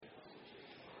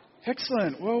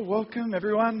Excellent. Well, welcome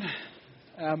everyone.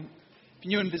 If you're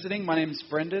new and visiting, my name is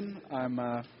Brendan. I'm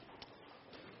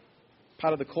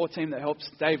part of the core team that helps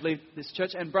Dave lead this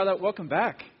church. And brother, welcome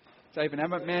back, Dave and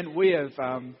Emma. Man,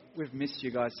 we've missed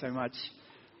you guys so much.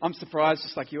 I'm surprised,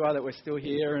 just like you are, that we're still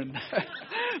here and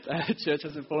the church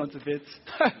hasn't fallen to bits.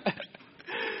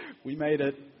 We made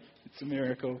it. It's a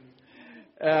miracle.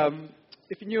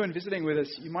 If you're new and visiting with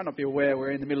us, you might not be aware we're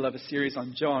in the middle of a series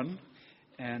on John.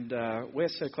 And we're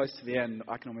so close to the end,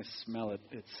 I can almost smell it.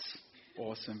 It's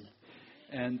awesome.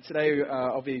 And today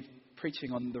I'll be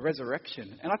preaching on the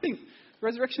resurrection. And I think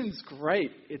resurrection's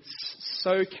great. It's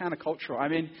so countercultural. I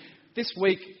mean, this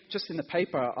week, just in the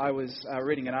paper, I was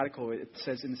reading an article. It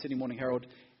says in the Sydney Morning Herald,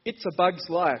 "It's a bug's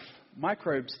life,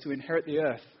 microbes to inherit the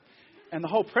earth." And the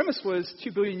whole premise was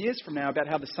 2 billion years from now about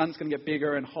how the sun's going to get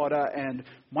bigger and hotter and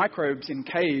microbes in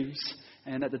caves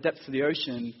and at the depths of the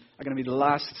ocean are going to be the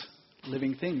last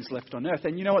living things left on earth.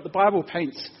 And you know what? The Bible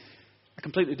paints a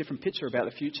completely different picture about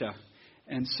the future.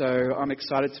 And so I'm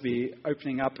excited to be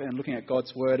opening up and looking at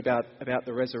God's word about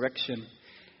the resurrection.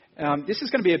 This is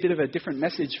going to be a bit of a different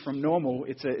message from normal.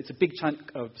 It's a big chunk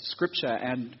of scripture,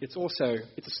 and it's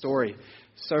a story.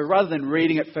 So rather than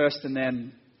reading it first and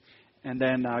then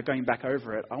going back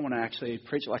over it, I want to actually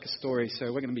preach it like a story. So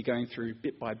we're going to be going through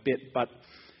bit by bit. But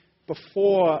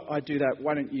before I do that,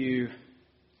 why don't you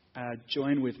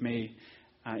join with me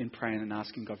in praying and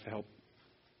asking God for help.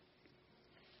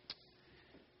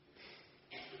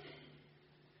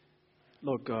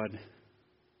 Lord God,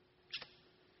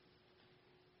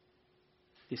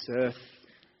 this earth,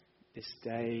 this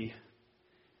day,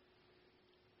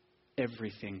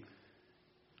 everything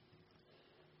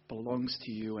belongs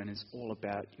to you and is all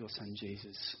about your Son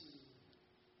Jesus.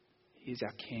 He is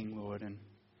our King, Lord. And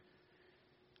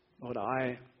Lord,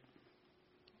 I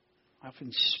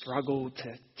often struggle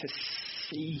to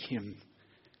see him,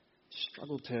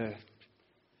 struggle to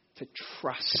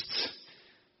trust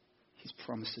his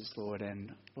promises, Lord.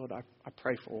 And Lord, I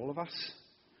pray for all of us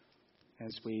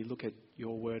as we look at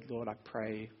your word, Lord. I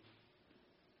pray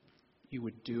you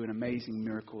would do an amazing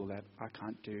miracle that I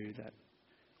can't do, that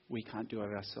we can't do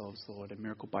of ourselves, Lord. A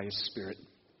miracle by your Spirit.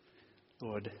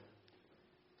 Lord,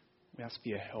 we ask for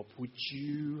your help. Would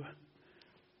you,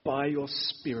 by your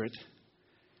Spirit,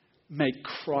 make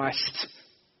Christ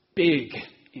big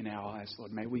in our eyes,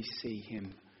 Lord. May we see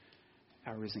him,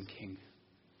 our risen King.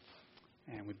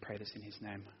 And we pray this in his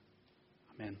name.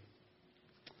 Amen.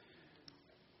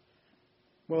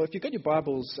 Well, if you've got your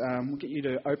Bibles, we'll get you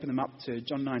to open them up to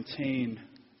John 19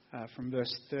 from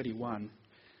verse 31.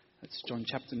 That's John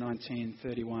chapter 19,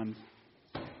 31.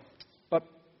 But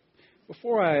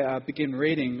before I begin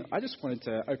reading, I just wanted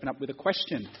to open up with a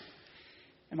question.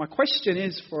 And my question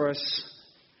is for us,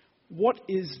 what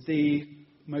is the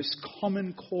most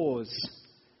common cause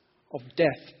of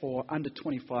death for under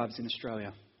 25s in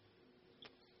Australia?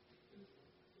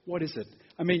 What is it?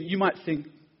 I mean, you might think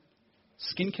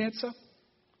skin cancer,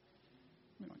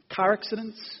 car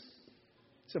accidents,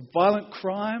 it's a violent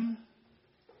crime,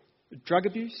 drug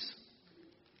abuse.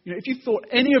 You know, if you thought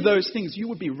any of those things, you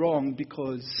would be wrong,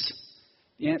 because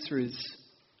the answer is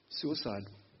suicide.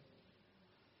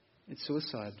 It's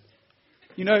suicide.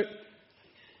 You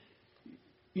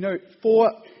know,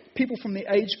 for people from the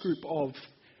age group of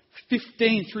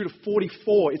 15 through to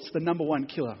 44, it's the number one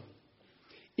killer.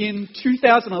 In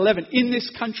 2011, in this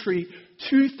country,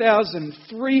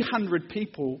 2,300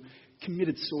 people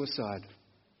committed suicide.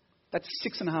 That's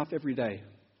 6.5 every day.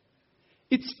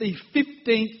 It's the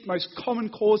 15th most common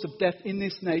cause of death in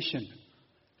this nation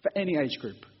for any age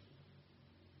group.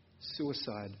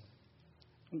 Suicide.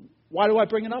 Why do I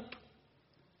bring it up?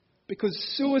 Because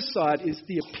suicide is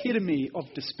the epitome of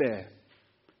despair.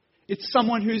 It's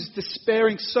someone who's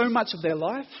despairing so much of their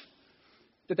life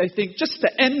that they think just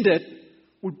to end it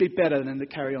would be better than to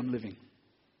carry on living.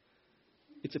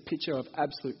 It's a picture of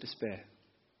absolute despair.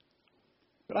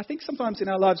 But I think sometimes in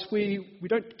our lives we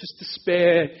don't just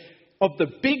despair of the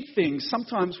big things.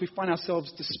 Sometimes we find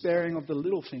ourselves despairing of the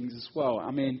little things as well.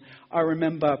 I mean, I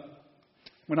remember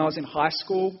when I was in high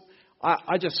school, I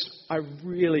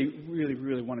really, really,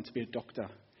 really wanted to be a doctor.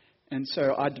 And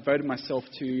so I devoted myself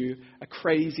to a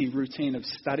crazy routine of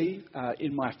study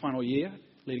in my final year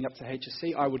leading up to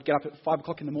HSC. I would get up at 5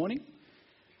 o'clock in the morning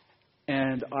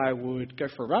and I would go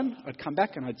for a run. I'd come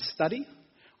back and I'd study.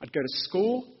 I'd go to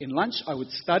school. In lunch, I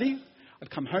would study. I'd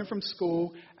come home from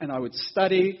school and I would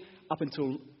study up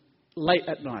until late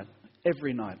at night,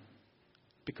 every night,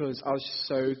 because I was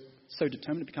so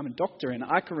determined to become a doctor. And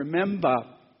I can remember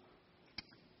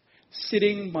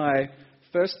sitting my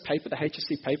first paper, the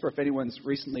HSC paper, if anyone's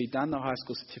recently done the high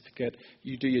school certificate,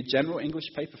 you do your general English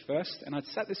paper first. And I'd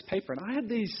sat this paper, and I had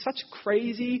these such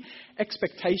crazy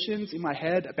expectations in my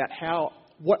head about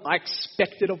what I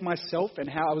expected of myself and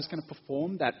how I was going to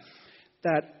perform that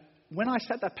when I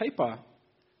sat that paper,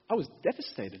 I was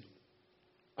devastated.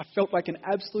 I felt like an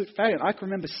absolute failure. And I can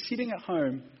remember sitting at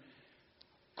home,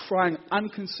 crying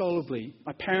unconsolably.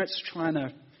 My parents trying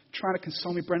to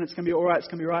console me. Brendan, it's going to be all right, it's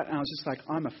going to be right. And I was just like,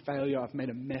 I'm a failure. I've made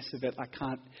a mess of it. I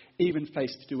can't even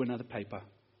face to do another paper.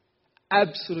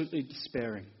 Absolutely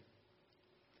despairing.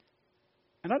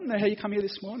 And I don't know how you come here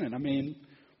this morning. I mean,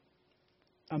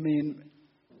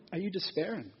 are you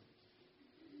despairing?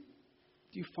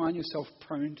 Do you find yourself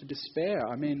prone to despair?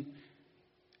 I mean,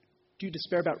 do you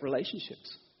despair about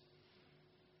relationships?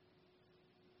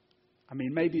 I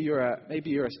mean, maybe you're a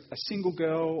single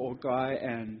girl or guy,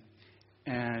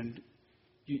 and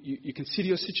you consider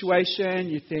your situation.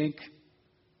 You think,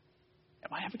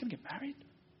 am I ever going to get married?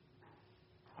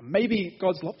 Or maybe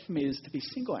God's lot for me is to be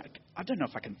single. I don't know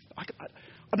if I can. I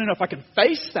don't know if I can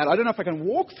face that. I don't know if I can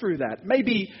walk through that.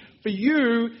 Maybe for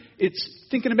you, it's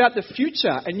thinking about the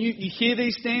future, and you hear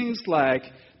these things like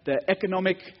the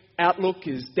economic outlook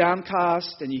is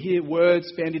downcast, and you hear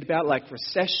words bandied about like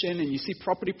recession, and you see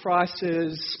property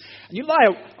prices, and you lie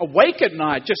awake at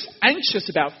night just anxious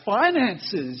about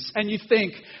finances, and you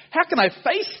think, how can I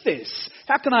face this?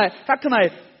 How can I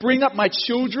bring up my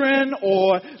children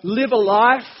or live a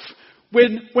life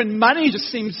when money just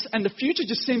seems, and the future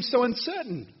just seems so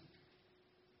uncertain?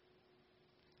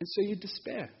 And so you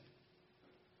despair.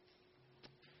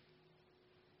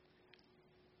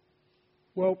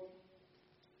 Well,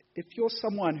 if you're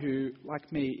someone who,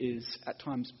 like me, is at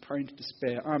times prone to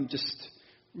despair, I'm just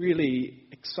really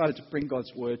excited to bring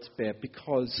God's word to bear,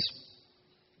 because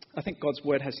I think God's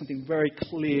word has something very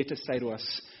clear to say to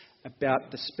us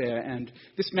about despair. And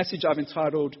this message I've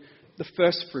entitled, The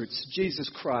First Fruits, Jesus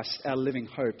Christ, Our Living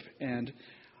Hope. And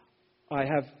I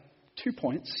have 2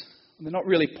 points. And they're not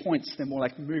really points, they're more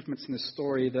like movements in the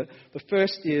story. The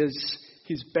first is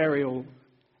his burial,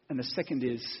 and the second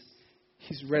is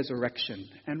his resurrection.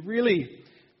 And really,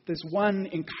 there's one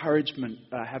encouragement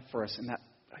that I have for us, and that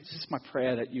it's just my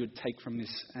prayer that you would take from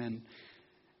this. And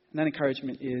that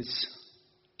encouragement is,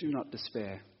 do not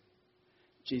despair.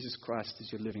 Jesus Christ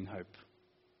is your living hope.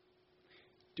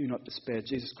 Do not despair.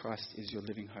 Jesus Christ is your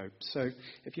living hope. So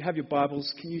if you have your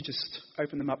Bibles, can you just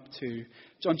open them up to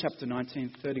John chapter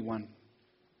 19, 31.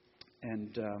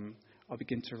 And I'll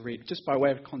begin to read. Just by way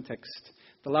of context,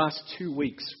 the last 2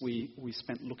 weeks we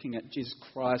spent looking at Jesus'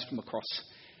 cries from the cross.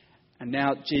 And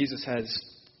now Jesus has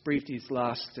breathed his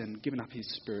last and given up his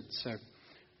spirit. So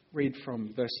read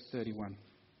from verse 31.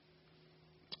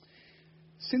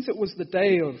 Since it was the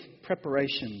day of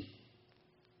preparation,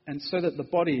 and so that the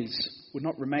bodies would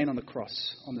not remain on the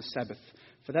cross on the Sabbath,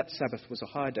 for that Sabbath was a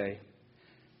high day,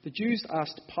 the Jews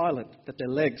asked Pilate that their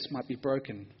legs might be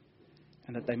broken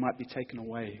and that they might be taken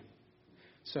away.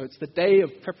 So it's the day of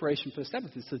preparation for the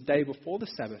Sabbath. It's the day before the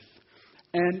Sabbath.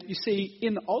 And you see,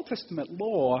 in the Old Testament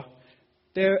law,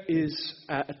 there is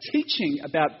a teaching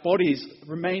about bodies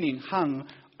remaining hung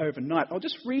overnight. I'll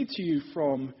just read to you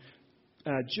from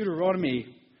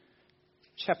Deuteronomy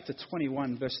chapter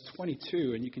 21, verse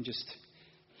 22, and you can just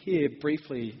hear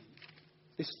briefly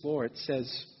this law. It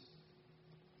says,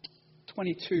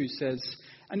 22 says,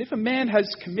 "And if a man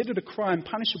has committed a crime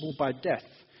punishable by death,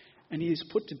 and he is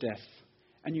put to death,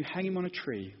 and you hang him on a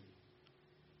tree,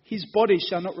 his body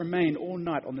shall not remain all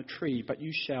night on the tree, but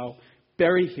you shall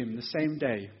bury him the same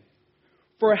day.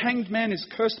 For a hanged man is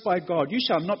cursed by God. You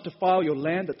shall not defile your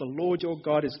land that the Lord your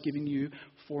God is giving you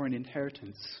for an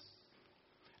inheritance."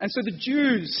 And so the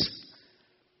Jews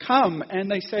come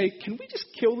and they say, can we just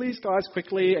kill these guys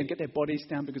quickly and get their bodies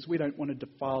down because we don't want to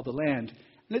defile the land?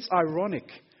 And it's ironic,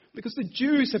 because the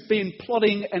Jews have been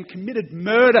plotting and committed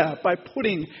murder by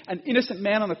putting an innocent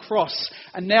man on the cross,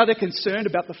 and now they're concerned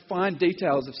about the fine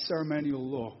details of ceremonial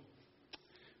law.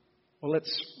 Well,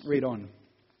 let's read on.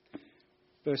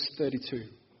 Verse 32.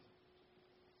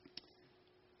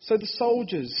 "So the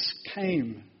soldiers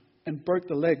came and broke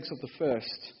the legs of the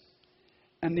first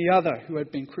and the other who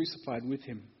had been crucified with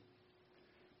him.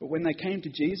 But when they came to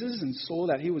Jesus and saw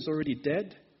that he was already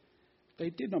dead, they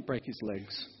did not break his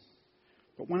legs.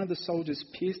 But one of the soldiers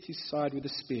pierced his side with a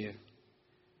spear,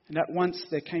 and at once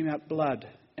there came out blood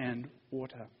and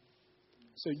water."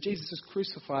 So Jesus is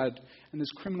crucified, and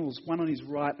there's criminals, one on his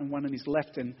right and one on his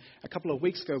left. And a couple of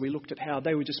weeks ago, we looked at how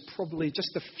they were probably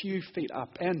just a few feet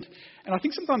up. And I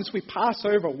think sometimes we pass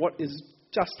over what is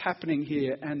just happening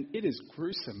here, and it is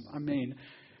gruesome. I mean,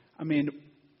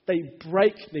 they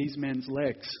break these men's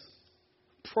legs.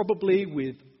 probably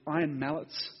with iron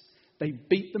mallets. They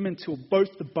beat them until both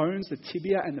the bones, the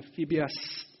tibia and the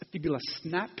fibula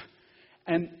snap.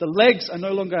 And the legs are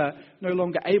no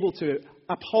longer able to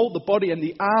uphold the body, and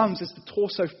the arms, as the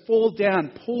torso fall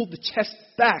down, pull the chest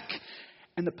back,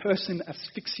 and the person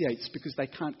asphyxiates because they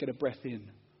can't get a breath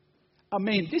in. I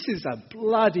mean, this is a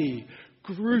bloody,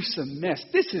 gruesome mess.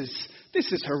 This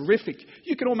is horrific.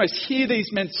 You can almost hear these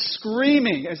men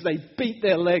screaming as they beat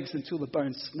their legs until the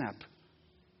bones snap.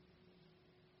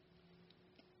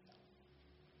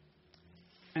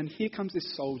 And here comes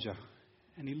this soldier,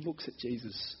 and he looks at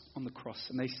Jesus on the cross,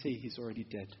 and they see he's already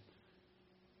dead.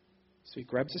 So he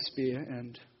grabs a spear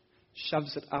and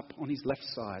shoves it up on his left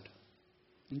side.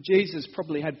 And Jesus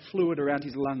probably had fluid around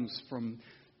his lungs from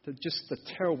just the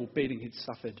terrible beating he'd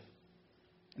suffered.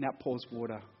 And out pours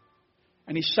water.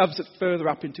 And he shoves it further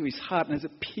up into his heart, and as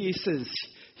it pierces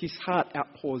his heart,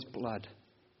 out pours blood.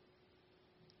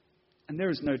 And there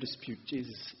is no dispute,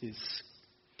 Jesus is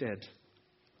dead.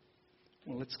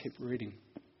 Well, let's keep reading.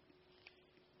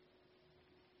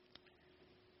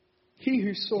 He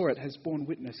who saw it has borne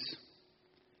witness.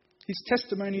 His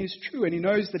testimony is true, and he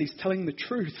knows that he's telling the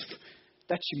truth,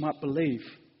 that you might believe.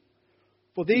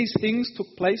 For these things took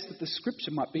place that the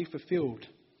scripture might be fulfilled.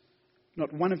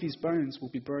 Not one of his bones will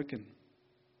be broken.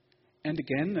 And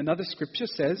again, another scripture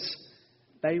says,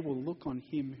 they will look on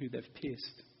him who they've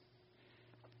pierced.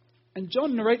 And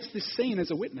John narrates this scene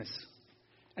as a witness.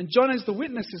 And John, as the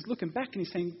witness, is looking back and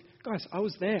he's saying, guys, I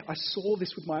was there. I saw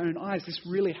this with my own eyes. This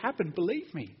really happened.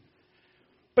 Believe me.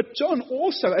 But John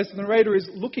also, as the narrator, is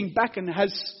looking back and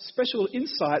has special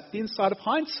insight, the insight of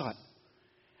hindsight.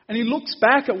 And he looks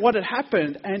back at what had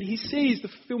happened and he sees the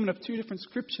fulfillment of two different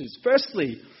scriptures.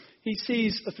 Firstly, he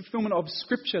sees the fulfillment of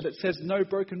scripture that says no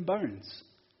broken bones.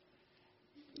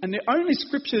 And the only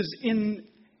scriptures in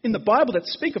the Bible that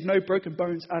speak of no broken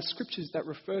bones are scriptures that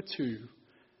refer to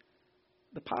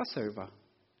the Passover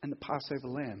and the Passover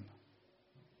lamb.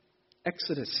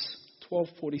 Exodus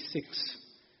 12:46,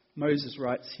 Moses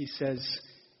writes, he says,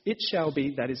 it shall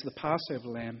be, that is the Passover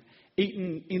lamb,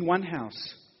 eaten in one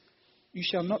house. You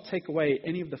shall not take away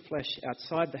any of the flesh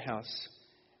outside the house,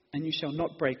 and you shall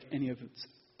not break any of its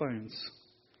bones.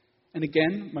 And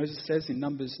again, Moses says in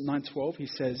Numbers 9:12, he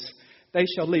says, they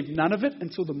shall leave none of it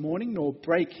until the morning, nor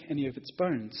break any of its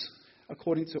bones.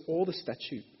 According to all the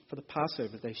statute for the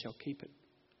Passover, they shall keep it.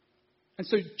 And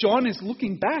so John is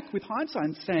looking back with hindsight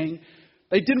and saying,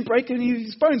 they didn't break any of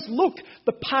his bones. Look,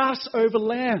 the Passover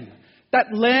lamb,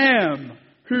 that lamb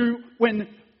who, when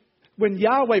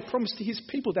Yahweh promised to his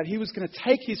people that he was going to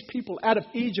take his people out of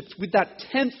Egypt with that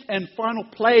 10th and final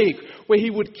plague where he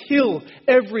would kill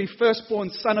every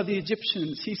firstborn son of the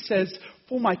Egyptians, he says,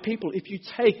 for my people, if you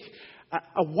take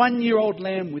a 1-year-old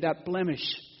lamb without blemish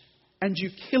and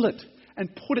you kill it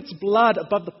and put its blood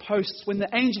above the posts, when the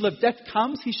angel of death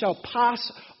comes, he shall pass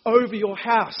over your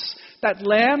house. That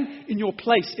lamb in your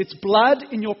place, its blood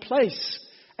in your place.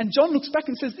 And John looks back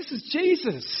and says, this is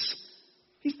Jesus.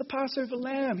 He's the Passover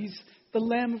lamb. He's the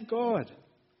Lamb of God.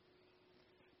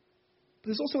 But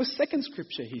there's also a second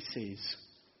scripture he sees.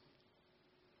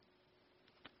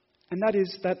 And that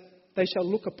is that they shall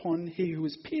look upon he who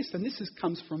is pierced. And this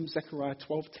comes from Zechariah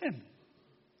 12:10.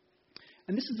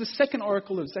 And this is the second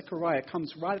oracle of Zechariah. It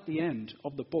comes right at the end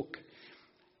of the book.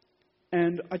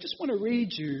 And I just want to read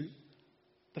you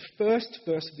the first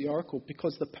verse of the oracle,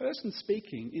 because the person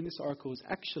speaking in this oracle is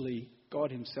actually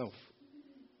God himself,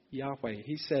 Yahweh.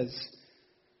 He says,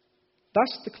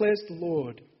 thus declares the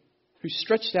Lord, who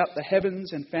stretched out the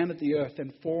heavens and founded the earth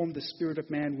and formed the spirit of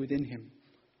man within him.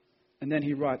 And then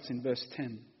he writes in verse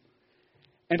 10,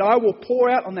 and I will pour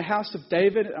out on the house of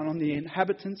David and on the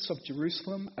inhabitants of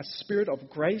Jerusalem a spirit of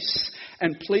grace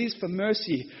and pleas for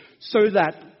mercy, so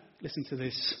that, listen to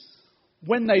this,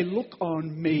 when they look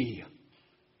on me,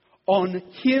 on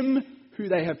him who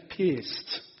they have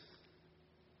pierced,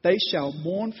 they shall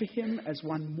mourn for him as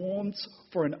one mourns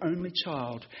for an only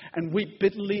child, and weep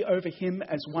bitterly over him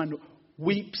as one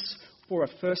weeps for a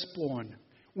firstborn.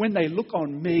 When they look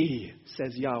on me,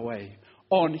 says Yahweh,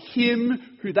 on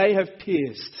him who they have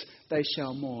pierced, they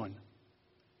shall mourn.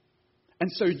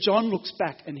 And so John looks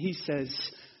back and he says,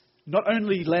 not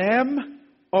only Lamb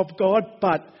of God,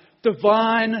 but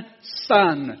divine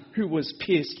Son who was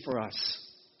pierced for us.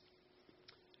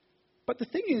 But the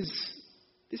thing is,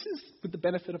 this is with the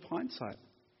benefit of hindsight.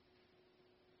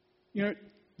 You know,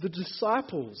 the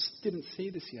disciples didn't see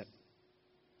this yet.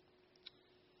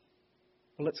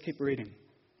 Well, let's keep reading.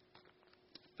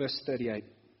 Verse 38.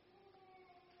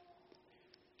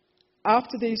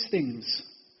 After these things,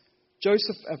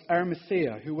 Joseph of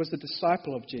Arimathea, who was a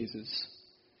disciple of Jesus,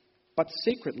 but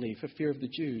secretly for fear of the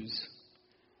Jews,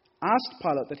 asked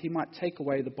Pilate that he might take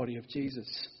away the body of Jesus.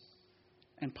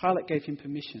 And Pilate gave him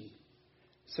permission.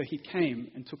 So he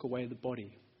came and took away the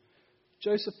body.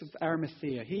 Joseph of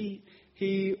Arimathea,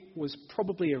 he was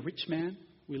probably a rich man,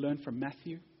 we learn from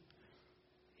Matthew.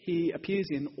 He appears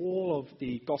in all of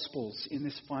the Gospels in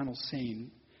this final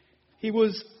scene. He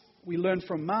was, we learn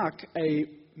from Mark, a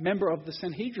member of the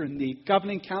Sanhedrin, the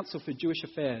governing council for Jewish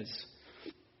affairs.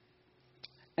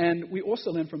 And we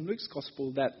also learn from Luke's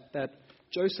Gospel that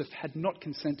Joseph had not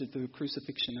consented to the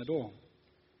crucifixion at all.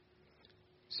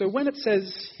 So when it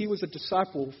says he was a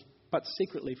disciple, but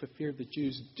secretly for fear of the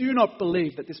Jews, do not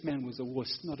believe that this man was a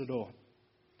wuss, not at all.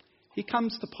 He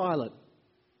comes to Pilate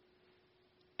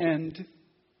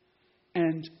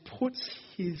and puts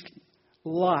his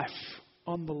life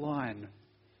on the line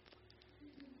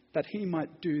that he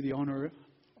might do the honor,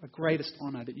 a greatest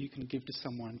honor that you can give to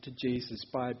someone, to Jesus,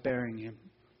 by burying him.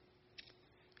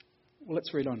 Well,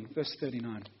 let's read on, verse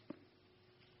 39.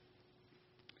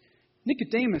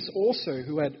 Nicodemus also,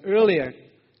 who had earlier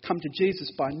come to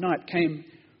Jesus by night, came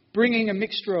bringing a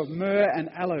mixture of myrrh and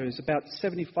aloes, about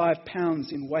 75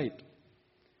 pounds in weight.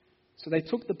 So they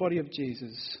took the body of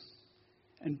Jesus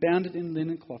and bound it in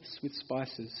linen cloths with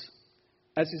spices,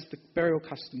 as is the burial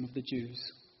custom of the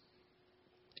Jews.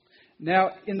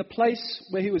 Now, in the place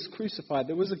where he was crucified,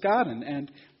 there was a garden,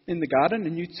 and in the garden a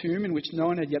new tomb in which no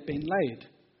one had yet been laid.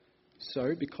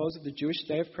 So, because of the Jewish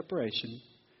day of preparation,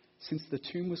 since the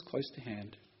tomb was close to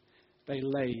hand, they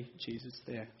lay Jesus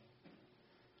there.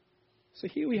 So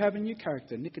here we have a new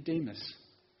character, Nicodemus.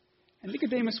 And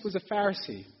Nicodemus was a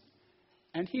Pharisee.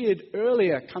 And he had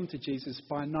earlier come to Jesus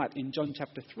by night in John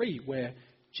chapter 3, where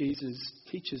Jesus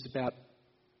teaches about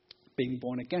being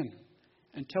born again.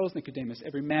 And tells Nicodemus,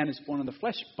 every man is born in the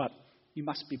flesh, but you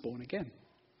must be born again.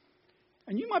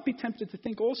 And you might be tempted to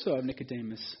think also of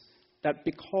Nicodemus, that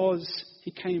because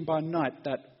he came by night,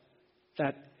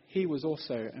 that he was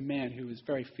also a man who was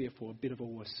very fearful, a bit of a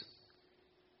wuss.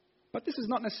 But this is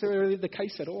not necessarily the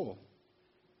case at all.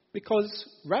 Because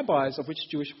rabbis, of which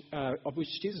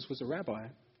Jesus was a rabbi,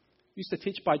 used to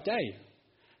teach by day.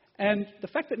 And the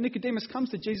fact that Nicodemus comes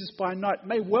to Jesus by night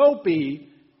may well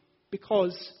be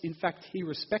because, in fact, he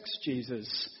respects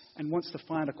Jesus and wants to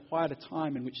find a quieter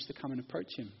time in which to come and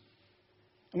approach him.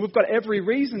 And we've got every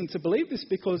reason to believe this,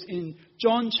 because in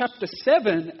John chapter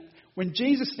 7, when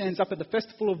Jesus stands up at the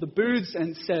festival of the booths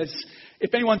and says,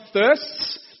 if anyone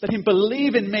thirsts, let him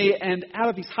believe in me, and out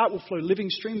of his heart will flow living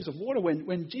streams of water.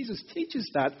 When Jesus teaches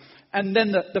that, and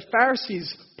then the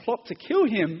Pharisees plot to kill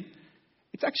him,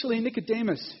 it's actually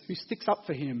Nicodemus who sticks up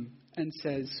for him and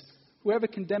says, whoever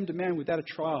condemned a man without a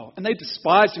trial. And they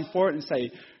despise him for it and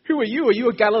say, who are you? Are you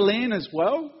a Galilean as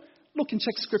well? Look and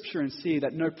check Scripture and see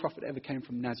that no prophet ever came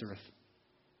from Nazareth.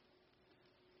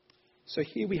 So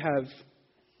here we have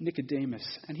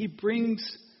Nicodemus, and he brings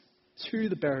to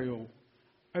the burial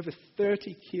over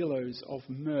 30 kilos of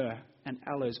myrrh and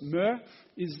aloes. Myrrh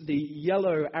is the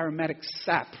yellow aromatic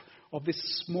sap of this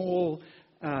small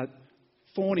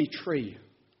thorny tree.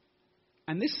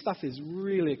 And this stuff is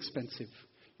really expensive.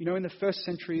 You know, in the first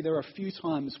century, there were a few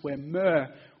times where myrrh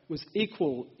was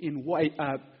equal in weight,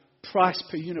 price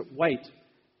per unit weight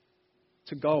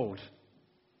to gold.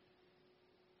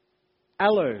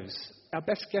 Aloes, our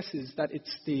best guess is that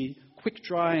it's the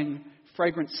quick-drying,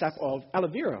 fragrant sap of aloe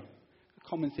vera, a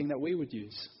common thing that we would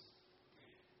use.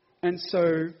 And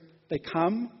so they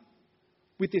come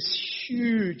with this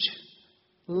huge,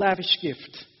 lavish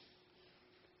gift.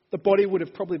 The body would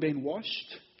have probably been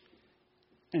washed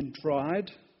and dried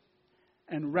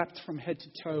and wrapped from head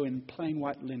to toe in plain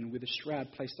white linen with a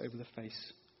shroud placed over the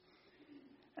face.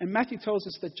 And Matthew tells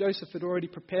us that Joseph had already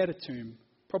prepared a tomb,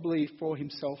 probably for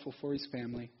himself or for his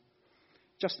family,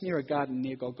 just near a garden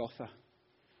near Golgotha.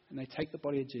 And they take the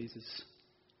body of Jesus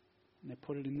and they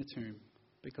put it in the tomb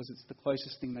because it's the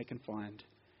closest thing they can find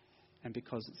and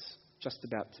because it's just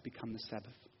about to become the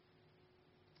Sabbath.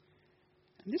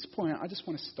 At this point, I just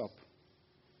want to stop.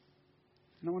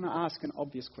 And I want to ask an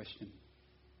obvious question.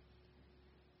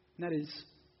 And that is,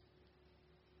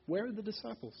 where are the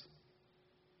disciples?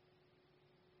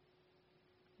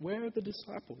 Where are the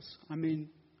disciples? I mean,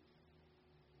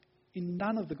 in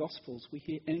none of the Gospels we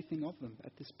hear anything of them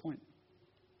at this point.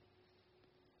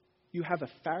 You have a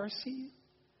Pharisee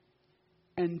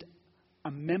and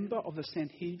a member of the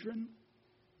Sanhedrin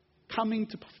coming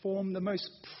to perform the most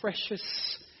precious,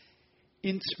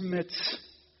 intimate,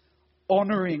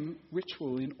 honouring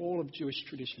ritual in all of Jewish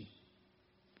tradition.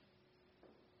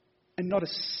 And not a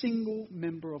single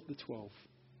member of the 12.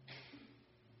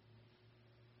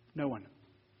 No one.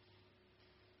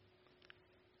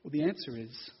 Well, the answer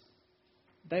is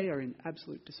they are in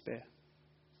absolute despair.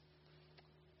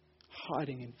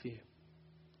 hiding in fear.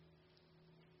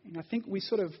 And I think we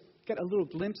sort of get a little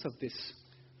glimpse of this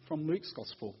from Luke's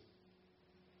Gospel.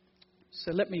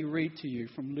 So let me read to you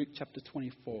from Luke chapter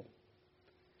 24,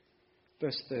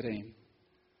 verse 13.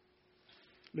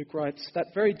 Luke writes,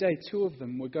 "That very day 2 of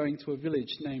them were going to a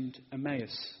village named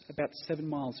Emmaus, about 7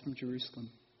 miles from Jerusalem.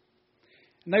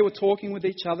 And they were talking with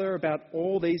each other about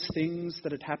all these things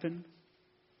that had happened.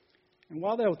 And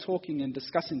while they were talking and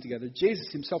discussing together, Jesus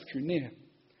himself drew near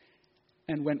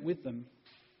and went with them.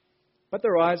 But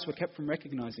their eyes were kept from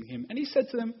recognizing him. And he said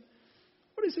to them,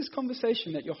 'What is this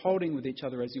conversation that you're holding with each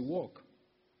other as you walk?'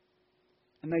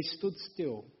 And they stood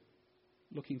still,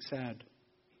 looking sad.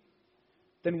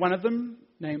 Then one of them,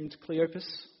 named Cleopas,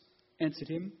 answered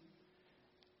him,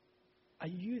 'Are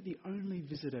you the only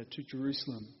visitor to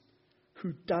Jerusalem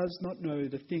who does not know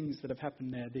the things that have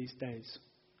happened there these days?'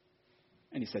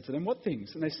 And he said to them, 'What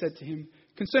things?' And they said to him,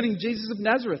 'Concerning Jesus of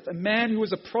Nazareth, a man who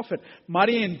was a prophet,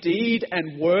 mighty in deed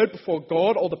and word before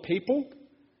God, all the people,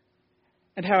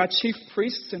 and how our chief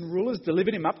priests and rulers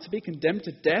delivered him up to be condemned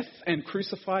to death and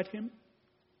crucified him.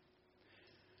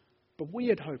 But we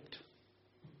had hoped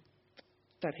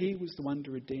that he was the one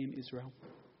to redeem Israel.'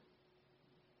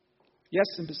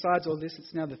 Yes, and besides all this,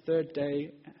 it's now the 3rd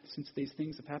day since these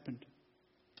things have happened.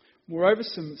 Moreover,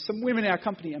 some women in our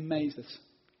company amazed us.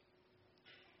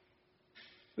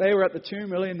 They were at the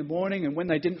tomb early in the morning, and when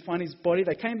they didn't find his body,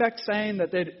 they came back saying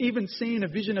that they'd even seen a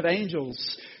vision of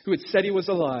angels who had said he was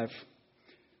alive.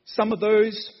 Some of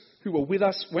those who were with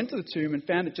us went to the tomb and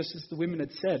found it just as the women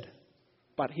had said,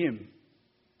 but him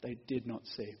they did not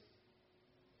see."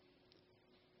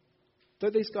 Though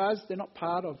these guys, they're not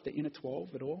part of the inner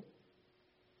 12 at all,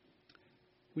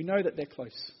 we know that they're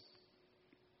close.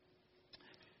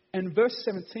 And verse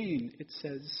 17, it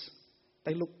says,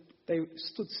 they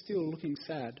stood still looking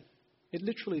sad. It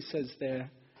literally says there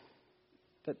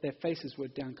that their faces were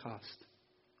downcast.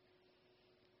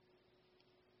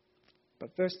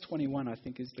 But verse 21, I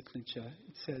think, is the clincher.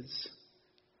 It says,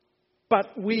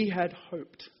 "But we had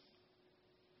hoped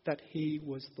that he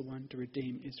was the one to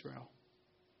redeem Israel."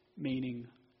 Meaning,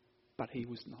 but he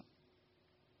was not.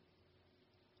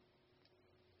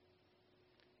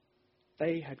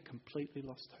 They had completely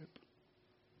lost hope.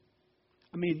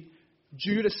 I mean,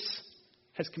 Judas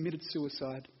has committed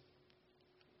suicide.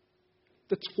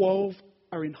 The 12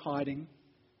 are in hiding.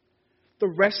 The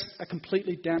rest are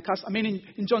completely downcast. I mean,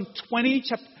 in John 20,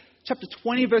 chapter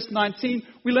 20, verse 19,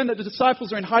 we learn that the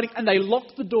disciples are in hiding and they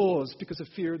lock the doors because of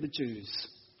fear of the Jews.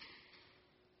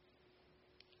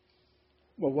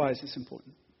 Well, why is this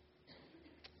important?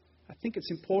 I think it's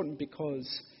important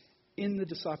because in the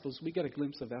disciples we get a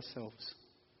glimpse of ourselves.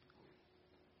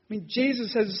 I mean,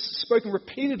 Jesus has spoken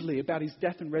repeatedly about his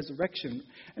death and resurrection.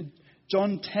 And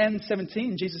John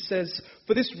 10:17, Jesus says,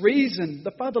 "For this reason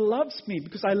the Father loves me,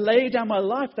 because I lay down my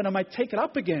life that I might take it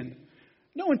up again.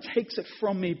 No one takes it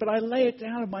from me, but I lay it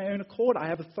down of my own accord. I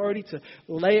have authority to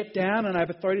lay it down and I have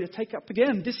authority to take it up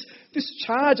again. This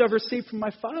charge I've received from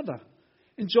my Father."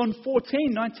 In John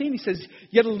 14:19, he says,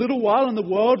 "Yet a little while and the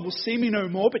world will see me no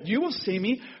more, but you will see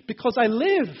me because I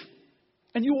live,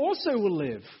 and you also will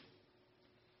live."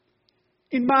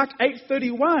 In Mark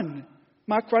 8:31,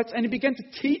 Mark writes, "And he began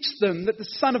to teach them that the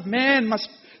Son of Man must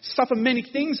suffer many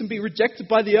things and be rejected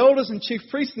by the elders and chief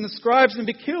priests and the scribes and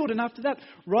be killed, and after that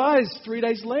rise 3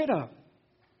 days later."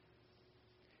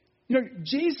 You know,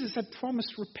 Jesus had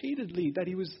promised repeatedly that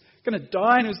he was going to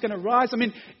die and he was going to rise. I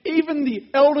mean, even the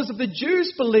elders of the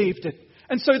Jews believed it.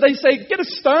 And so they say, "Get a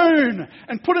stone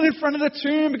and put it in front of the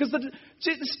tomb," because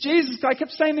this Jesus guy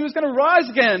kept saying he was going to rise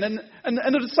again. And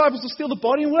the disciples will steal the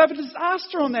body and we'll have a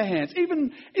disaster on their hands.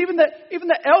 Even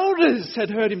the elders had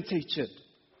heard him teach it.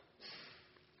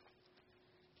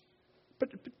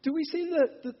 But do we see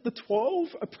the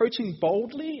 12 approaching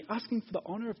boldly, asking for the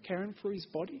honor of caring for his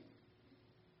body?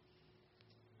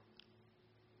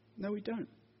 No, we don't.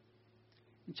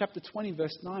 In chapter 20,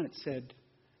 verse 9, it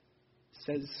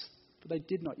says, "But they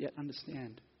did not yet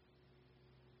understand."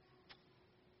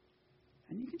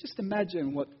 And you can just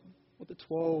imagine what the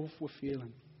 12 were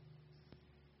feeling.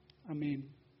 I mean,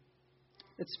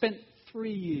 they'd spent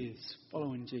 3 years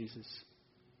following Jesus.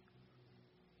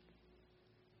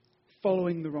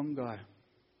 Following the wrong guy.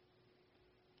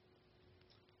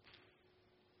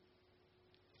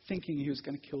 Thinking he was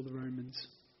going to kill the Romans.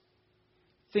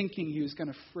 Thinking he was going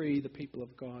to free the people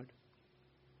of God.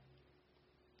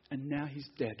 And now he's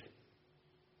dead.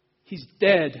 He's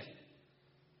dead.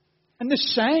 And the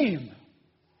shame.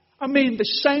 I mean,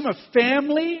 the shame of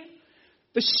family.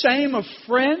 The shame of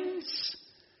friends.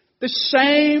 The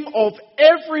shame of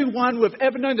everyone we've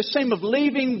ever known, the shame of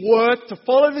leaving work to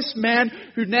follow this man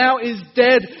who now is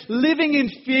dead, living in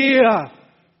fear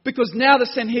because now the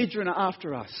Sanhedrin are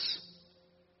after us.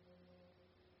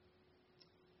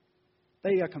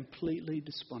 They are completely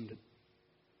despondent,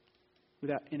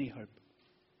 without any hope.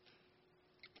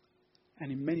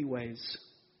 And in many ways,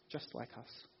 just like us,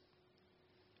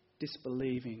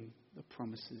 disbelieving the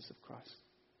promises of Christ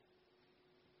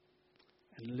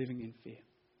and living in fear.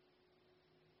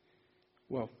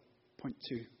 Well, point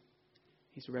 2,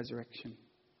 his resurrection.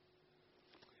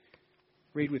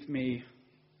 Read with me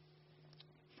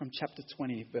from chapter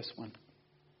 20, verse 1.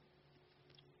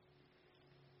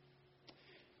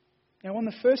 Now, on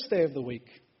the first day of the week,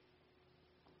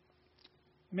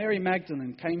 Mary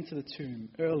Magdalene came to the tomb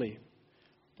early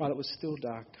while it was still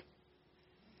dark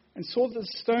and saw that the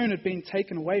stone had been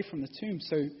taken away from the tomb.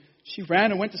 So she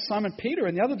ran and went to Simon Peter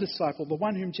and the other disciple, the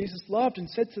one whom Jesus loved, and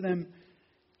said to them,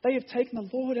 "They have taken the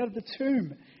Lord out of the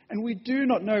tomb, and we do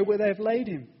not know where they have laid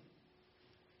him."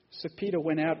 So Peter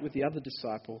went out with the other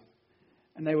disciple,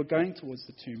 and they were going towards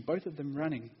the tomb, both of them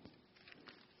running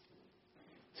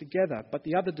together. But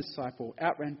the other disciple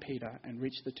outran Peter and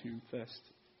reached the tomb first.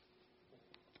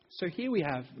 So here we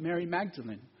have Mary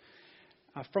Magdalene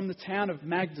from the town of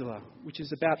Magdala, which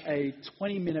is about a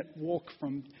 20-minute walk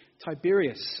from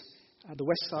Tiberias, the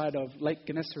west side of Lake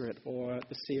Gennesaret or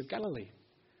the Sea of Galilee.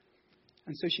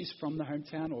 And so she's from the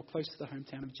hometown or close to the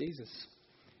hometown of Jesus.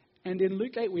 And in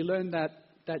Luke 8 we learn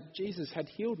that Jesus had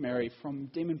healed Mary from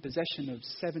demon possession of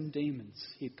 7 demons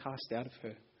he had cast out of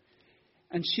her.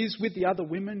 And she's with the other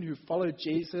women who followed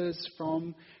Jesus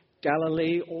from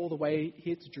Galilee all the way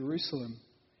here to Jerusalem.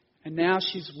 And now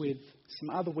she's with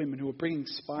some other women who are bringing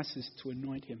spices to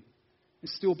anoint him. And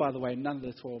still, by the way, none of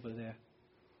the 12 are there.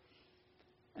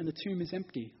 And the tomb is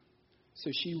empty.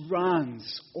 So she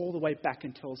runs all the way back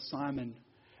and tells Simon,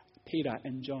 Peter,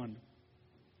 and John.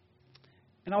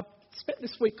 And I've spent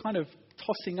this week kind of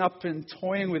tossing up and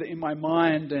toying with it in my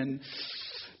mind and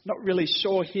not really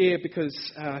sure here because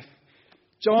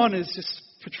John is just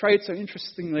portrayed so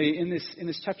interestingly in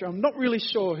this chapter. I'm not really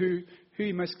sure who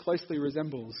he most closely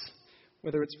resembles,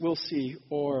 whether it's Wilsey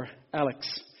or Alex.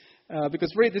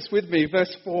 Because read this with me,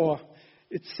 verse 4,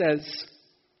 it says,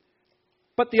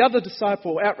 "But the other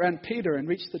disciple outran Peter and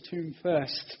reached the tomb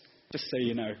first," just so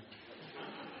you know.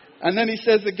 And then he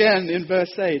says again in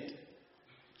verse 8,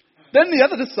 "Then the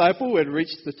other disciple who had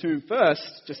reached the tomb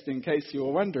first," just in case you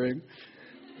were wondering,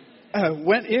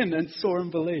 "went in and saw and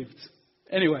believed."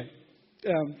 Anyway,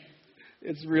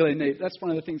 it's really neat. That's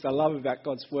one of the things I love about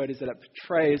God's Word is that it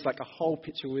portrays like a whole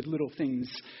picture with little things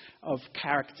of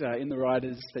character in the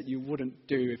writers that you wouldn't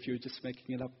do if you were just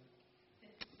making it up.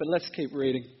 But let's keep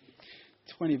reading.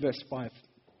 20 verse 5.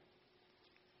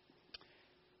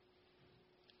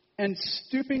 "And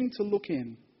stooping to look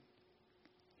in,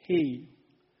 he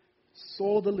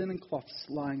saw the linen cloths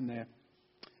lying there,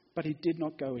 but he did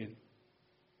not go in.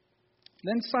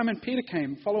 Then Simon Peter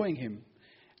came, following him,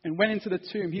 and went into the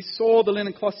tomb. He saw the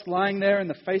linen cloths lying there, and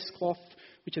the face cloth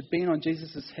which had been on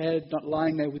Jesus' head, not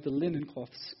lying there with the linen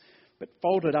cloths, but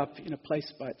folded up in a place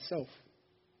by itself.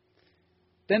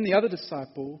 Then the other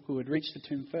disciple, who had reached the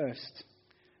tomb first,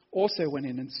 also went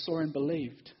in and saw and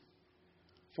believed.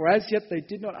 For as yet they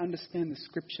did not understand the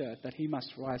scripture that he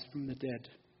must rise from the dead.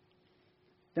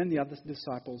 Then the other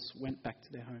disciples went back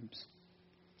to their homes."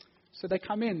 So they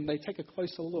come in, they take a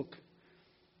closer look,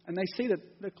 and they see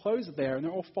that the clothes are there and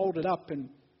they're all folded up, and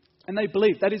they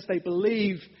believe. That is, they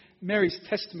believe Mary's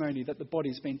testimony that the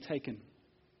body's been taken.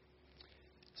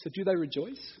 So do they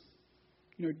rejoice?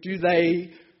 Do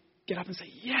they get up and say,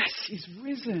 "Yes, he's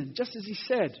risen, just as he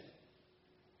said"?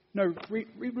 No,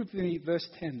 read with me verse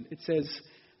 10. It says,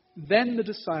 "Then the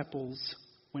disciples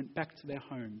went back to their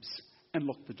homes and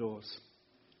locked the doors."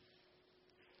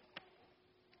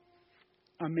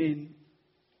 I mean,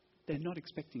 they're not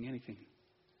expecting anything.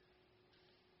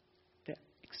 They're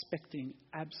expecting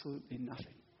absolutely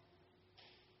nothing.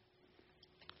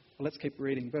 Well, let's keep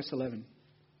reading. Verse 11.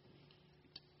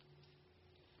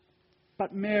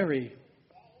 "But Mary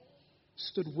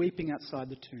stood weeping outside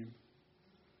the tomb.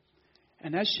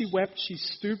 And as she wept, she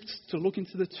stooped to look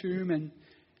into the tomb, and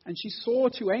she saw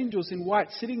 2 angels in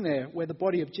white sitting there where the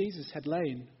body of Jesus had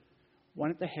lain, one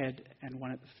at the head and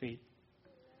one at the feet.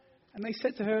 And they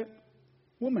said to her,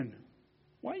 'Woman,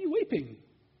 why are you weeping?'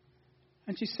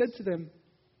 And she said to them,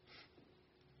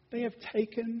 'They have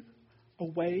taken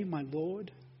away my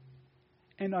Lord,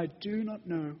 and I do not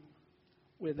know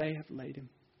where they have laid him.'"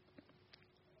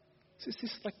 So it's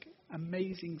this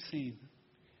amazing scene.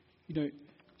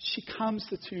 she comes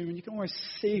to the tomb, and you can almost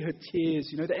see her tears.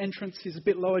 You know, the entrance is a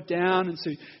bit lower down, and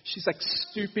so she's like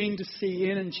stooping to see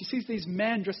in, and she sees these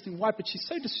men dressed in white, but she's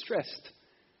so distressed.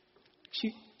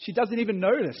 She doesn't even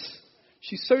notice.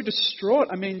 She's so distraught.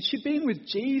 I mean, she'd been with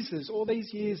Jesus all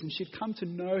these years, and she'd come to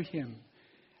know him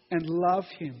and love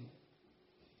him.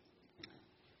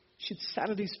 She'd sat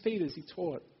at his feet as he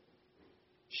taught.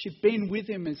 She'd been with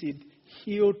him as he'd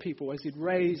healed people, as he'd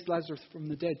raised Lazarus from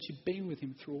the dead. She'd been with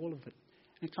him through all of it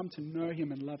and come to know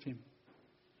him and love him.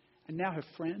 And now her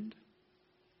friend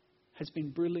has been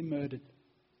brutally murdered.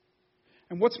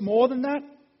 And what's more than that,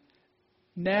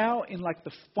 now in like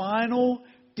the final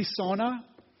dishonor,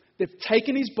 they've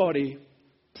taken his body,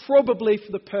 probably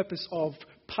for the purpose of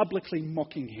publicly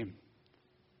mocking him.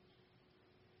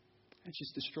 And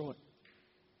she's distraught.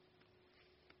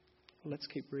 Well, let's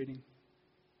keep reading.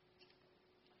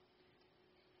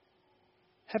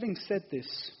 Having said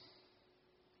this,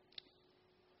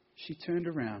 she turned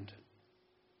around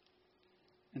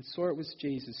and saw it was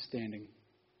Jesus standing.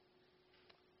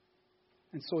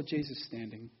 And saw Jesus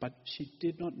standing, but she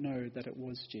did not know that it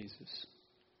was Jesus.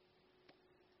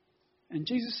 And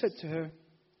Jesus said to her,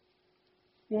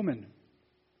 "Woman,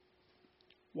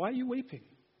 why are you weeping?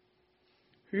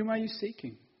 Whom are you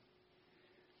seeking?"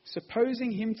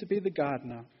 Supposing him to be the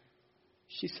gardener,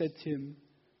 she said to him,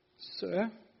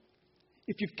 "Sir,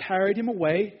 if you've carried him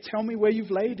away, tell me where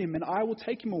you've laid him, and I will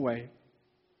take him away."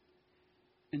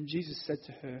 And Jesus said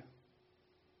to her,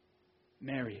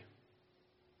 "Mary."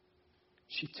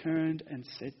 She turned and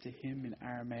said to him in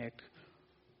Aramaic,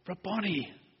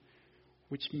 "Rabboni,"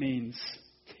 which means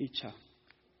teacher.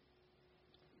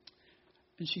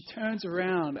 And she turns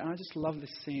around, and I just love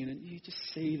this scene, and you just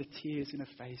see the tears in her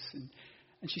face, and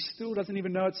she still doesn't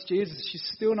even know it's Jesus.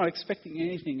 She's still not expecting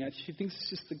anything. She thinks it's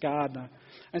just the gardener.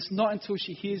 And it's not until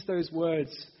she hears those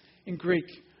words in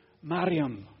Greek,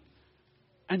 Mariam.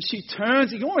 And she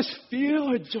turns, you can almost feel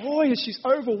her joy as she's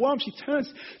overwhelmed. She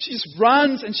turns, she just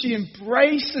runs and she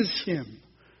embraces him.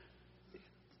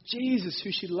 Jesus,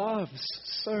 who she loves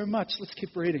so much. Let's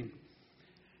keep reading.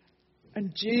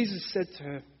 And Jesus said to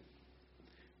her,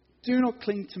 "Do not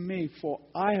cling to me, for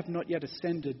I have not yet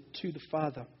ascended to the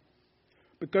Father.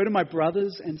 But go to my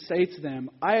brothers and say to them,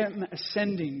 I am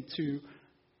ascending to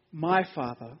my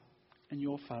Father and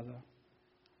your Father.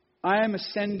 I am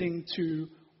ascending to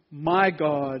my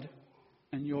God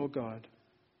and your God."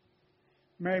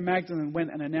 Mary Magdalene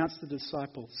went and announced to the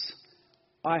disciples,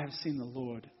 "I have seen the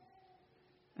Lord,"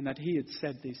 and that he had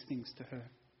said these things to her.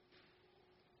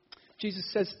 Jesus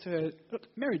says to her,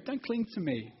 "Look, Mary, don't cling to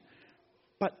me,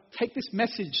 but take this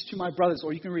message to my brothers,"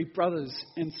 or you can read brothers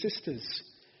and sisters.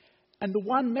 And the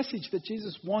one message that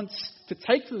Jesus wants to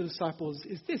take to the disciples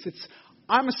is this. It's,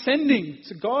 I'm ascending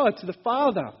to God, to the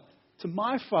Father, to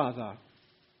my Father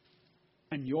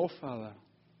and your Father,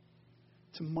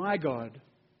 to my God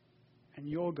and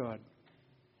your God.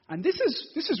 And this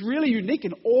is really unique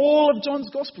in all of John's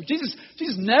Gospel. Jesus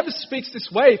never speaks this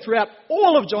way throughout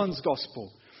all of John's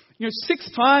Gospel.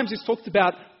 6 times he's talked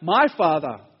about my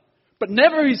Father, but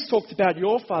never he's talked about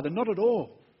your Father, not at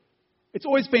all. It's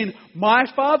always been my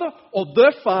Father or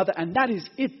the Father, and that is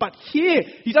it. But here,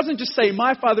 he doesn't just say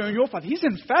my Father and your Father. He's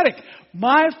emphatic.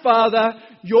 My Father,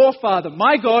 your Father.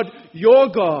 My God, your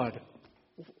God.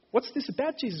 What's this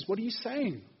about, Jesus? What are you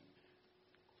saying?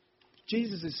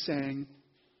 Jesus is saying,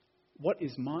 what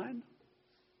is mine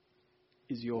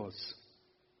is yours.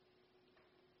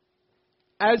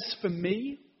 As for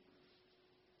me,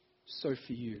 so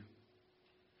for you.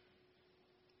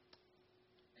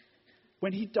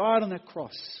 When he died on that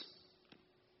cross,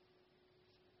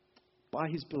 by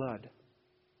his blood,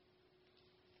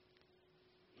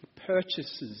 he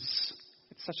purchases,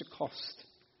 at such a cost,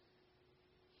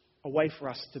 a way for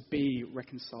us to be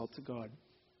reconciled to God.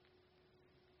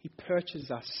 He purchases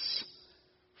us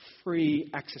free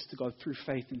access to God through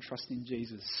faith and trust in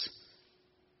Jesus.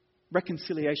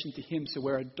 Reconciliation to him, so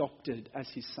we're adopted as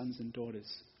his sons and daughters.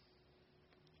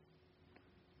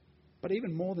 But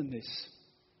even more than this,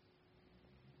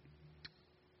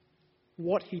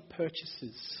 what he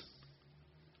purchases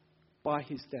by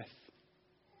his death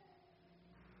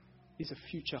is a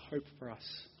future hope for us.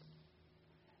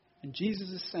 And Jesus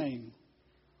is saying,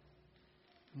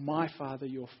 my Father,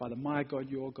 your Father, my God,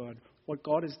 your God. What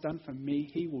God has done for me,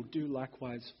 he will do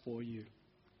likewise for you.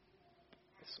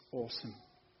 It's awesome.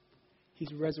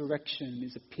 His resurrection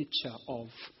is a picture of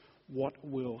what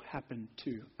will happen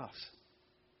to us.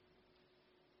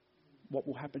 What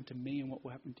will happen to me and what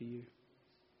will happen to you.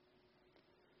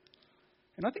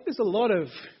 And I think there's a lot of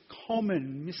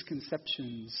common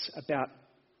misconceptions about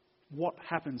what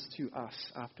happens to us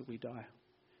after we die.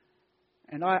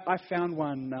 And I found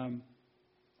one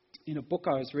in a book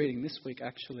I was reading this week,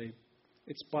 actually.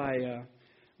 It's by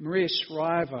Maria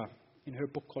Shriver in her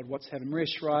book called What's Heaven. Maria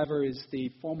Shriver is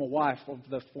the former wife of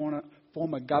the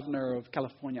former governor of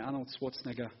California, Arnold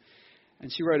Schwarzenegger. And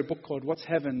she wrote a book called What's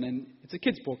Heaven, and it's a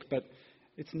kid's book, but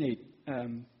it's neat.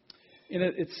 In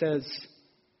it, it says,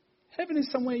 heaven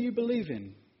is somewhere you believe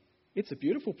in. It's a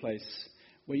beautiful place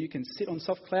where you can sit on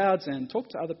soft clouds and talk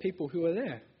to other people who are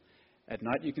there. At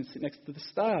night you can sit next to the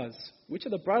stars, which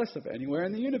are the brightest of anywhere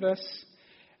in the universe.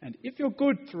 And if you're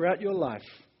good throughout your life,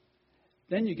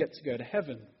 then you get to go to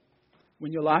heaven.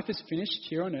 When your life is finished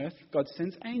here on earth, God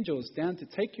sends angels down to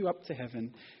take you up to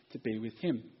heaven to be with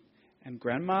Him. And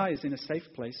Grandma is in a safe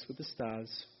place with the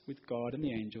stars, with God and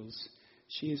the angels.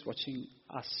 She is watching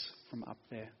us from up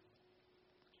there.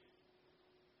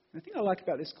 The thing I like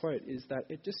about this quote is that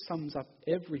it just sums up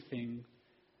everything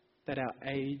that our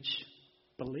age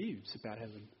believes about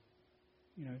heaven.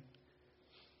 You know,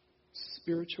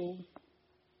 spiritual,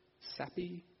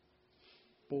 sappy,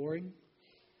 boring,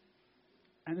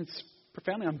 and it's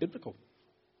profoundly unbiblical.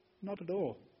 Not at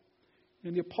all.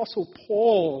 And the Apostle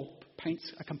Paul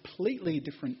paints a completely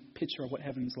different picture of what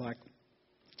heaven's like.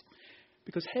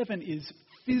 Because heaven is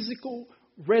physical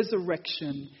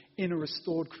resurrection in a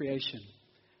restored creation.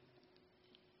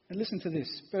 And listen to this,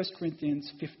 1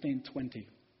 Corinthians 15:20.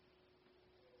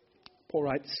 Paul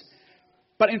writes,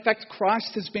 "But in fact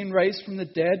Christ has been raised from the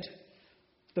dead,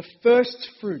 the first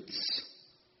fruits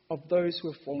of those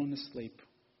who have fallen asleep.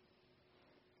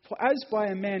 For as by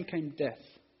a man came death,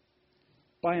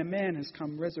 by a man has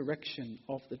come resurrection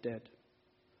of the dead.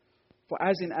 For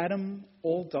as in Adam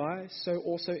all die, so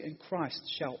also in Christ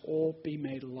shall all be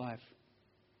made alive.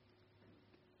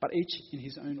 But each in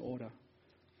his own order.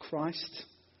 Christ,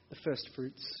 the first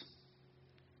fruits.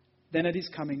 Then at his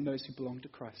coming, those who belong to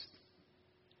Christ."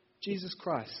 Jesus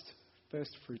Christ,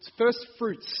 first fruits. First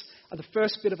fruits are the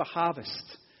first bit of a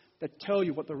harvest that tell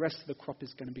you what the rest of the crop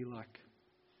is going to be like.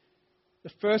 The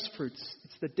first fruits,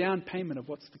 it's the down payment of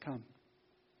what's to come.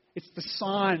 It's the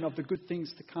sign of the good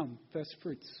things to come, first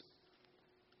fruits.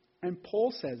 And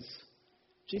Paul says,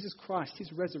 Jesus Christ,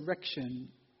 His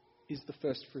resurrection is the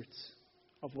first fruits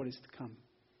of what is to come.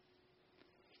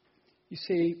 You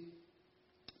see,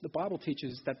 the Bible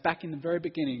teaches that back in the very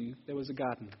beginning, there was a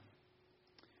garden.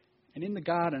 And in the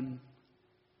garden,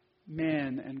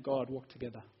 man and God walked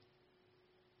together.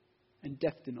 And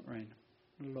death did not reign,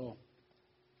 not at all.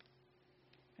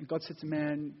 And God said to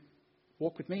man,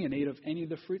 walk with me and eat of any of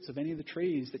the fruits of any of the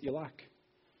trees that you like.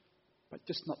 But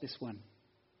just not this one.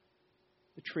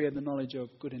 The tree of the knowledge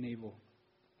of good and evil.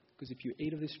 Because if you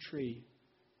eat of this tree,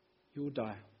 you will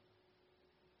die.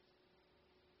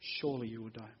 Surely you will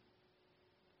die.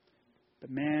 But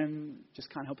man just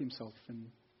can't help himself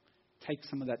and takes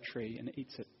some of that tree and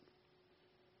eats it.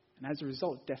 And as a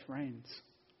result, death reigns.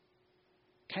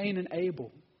 Cain and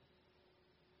Abel,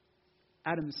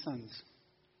 Adam's sons.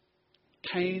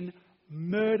 Cain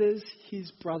murders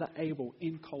his brother Abel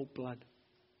in cold blood.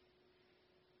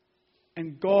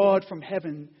 And God from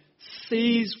heaven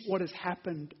sees what has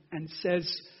happened and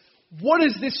says, "What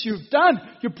is this you've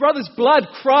done? Your brother's blood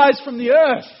cries from the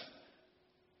earth."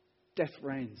 Death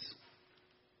reigns.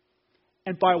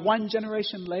 And by one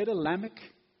generation later, Lamech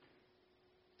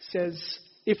says,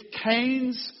 "If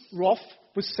Cain's wrath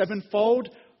was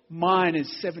sevenfold, mine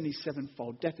is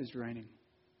 77-fold. Death is reigning."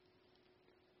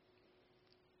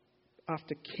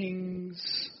 After kings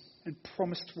and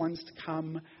promised ones to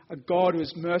come, a God who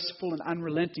is merciful and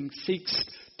unrelenting seeks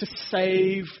to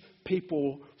save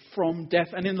people from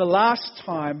death. And in the last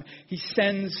time, He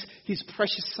sends His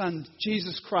precious Son,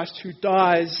 Jesus Christ, who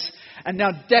dies, and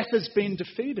now death has been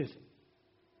defeated.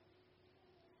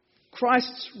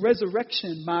 Christ's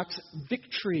resurrection marks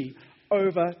victory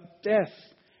over death.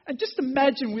 And just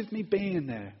imagine with me being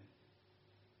there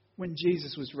when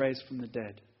Jesus was raised from the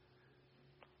dead.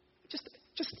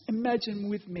 Just imagine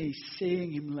with me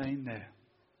seeing Him laying there.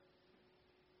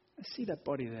 I see that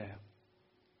body there.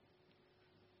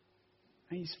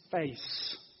 And His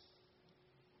face,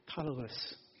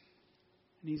 colourless.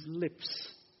 And His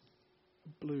lips,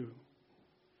 blue.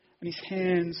 And His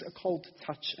hands are cold to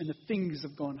touch, and the fingers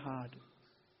have gone hard.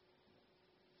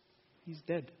 He's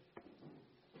dead.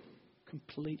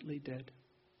 Completely dead.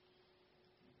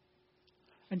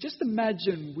 And just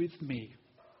imagine with me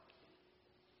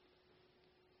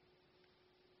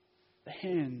the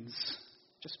hands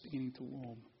just beginning to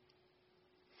warm.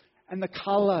 And the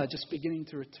colour just beginning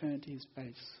to return to His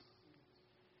face.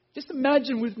 Just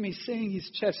imagine with me seeing His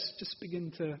chest just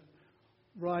begin to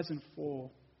rise and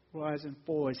fall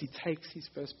as He takes His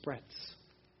first breaths.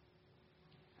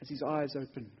 As His eyes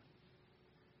open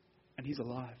and he's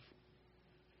alive.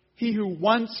 He who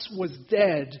once was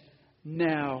dead,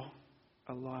 now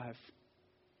alive.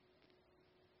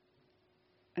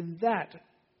 And that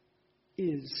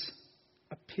is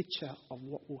a picture of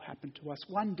what will happen to us.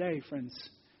 One day, friends,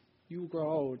 you will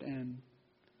grow old and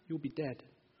you'll be dead.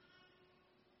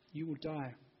 You will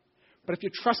die. But if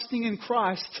you're trusting in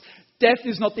Christ, death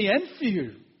is not the end for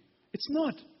you. It's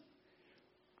not.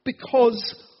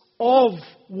 Because of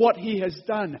what he has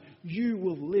done, you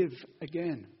will live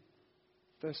again.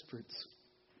 First fruits.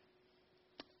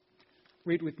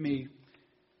 Read with me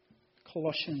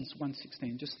Colossians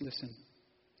 1:16. Just listen.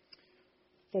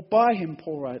 For by him,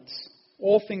 Paul writes,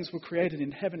 all things were created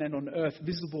in heaven and on earth,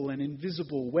 visible and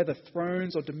invisible, whether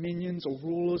thrones or dominions or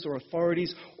rulers or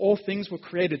authorities. All things were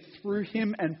created through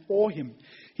him and for him.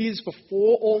 He is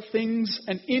before all things,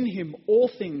 and in him all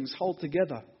things hold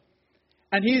together.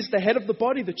 And he is the head of the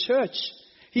body, the church.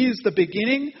 He is the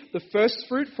beginning, the first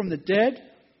fruit from the dead,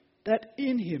 that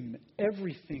in him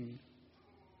everything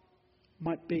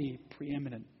might be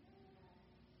preeminent.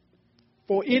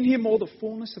 For in him all the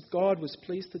fullness of God was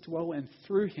pleased to dwell, and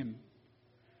through him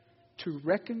to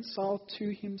reconcile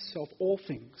to himself all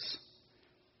things,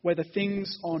 whether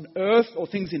things on earth or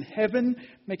things in heaven,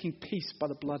 making peace by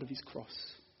the blood of his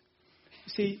cross.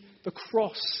 You see, the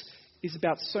cross is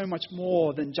about so much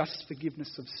more than just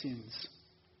forgiveness of sins.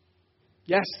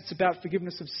 Yes, it's about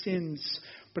forgiveness of sins,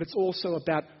 but it's also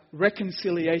about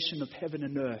reconciliation of heaven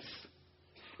and earth.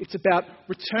 It's about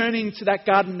returning to that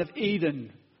Garden of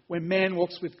Eden where man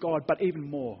walks with God, but even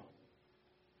more.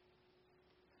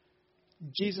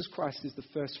 Jesus Christ is the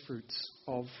first fruits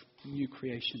of new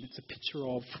creation. It's a picture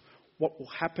of what will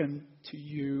happen to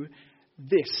you.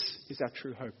 This is our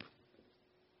true hope.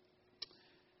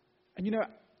 And you know,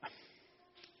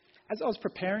 as I was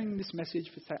preparing this message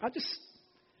for today, I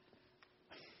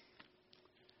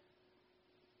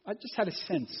just had a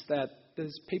sense that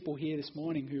there's people here this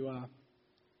morning who are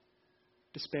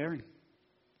despairing.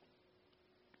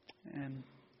 And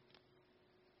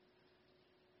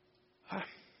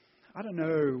I don't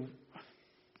know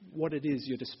what it is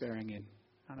you're despairing in.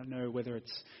 I don't know whether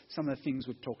it's some of the things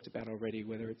we've talked about already,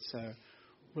 whether it's a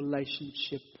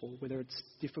relationship or whether it's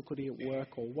difficulty at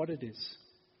work or what it is.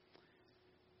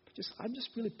 But I'm just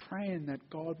really praying that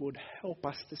God would help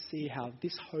us to see how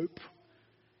this hope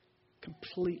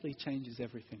completely changes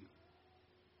everything.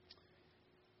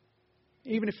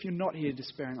 Even if you're not here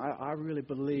despairing, I really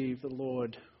believe the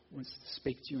Lord wants to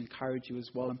speak to you, encourage you as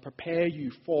well, and prepare you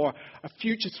for a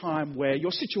future time where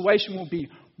your situation will be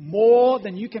more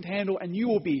than you can handle and you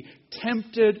will be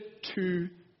tempted to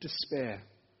despair.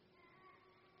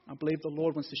 I believe the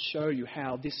Lord wants to show you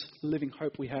how this living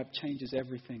hope we have changes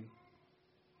everything.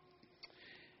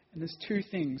 And there's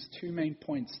two main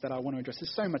points that I want to address.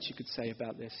 There's so much you could say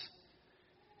about this,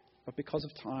 but because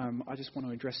of time, I just want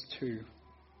to address two.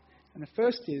 And the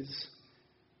first is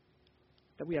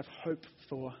that we have hope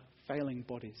for failing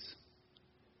bodies.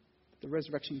 The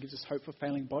resurrection gives us hope for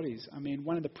failing bodies. I mean,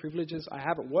 one of the privileges I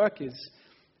have at work is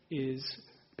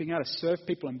being able to serve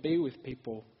people and be with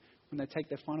people when they take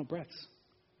their final breaths.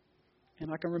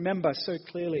 And I can remember so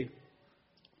clearly,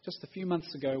 just a few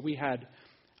months ago, we had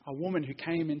a woman who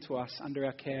came into us under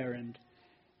our care, and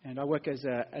I work as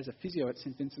a physio at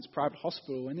St. Vincent's Private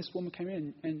Hospital, and this woman came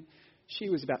in, and she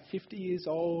was about 50 years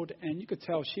old, and you could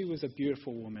tell she was a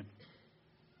beautiful woman.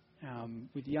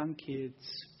 With young kids,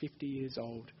 50 years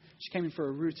old. She came in for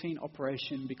a routine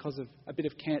operation because of a bit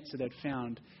of cancer they'd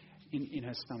found in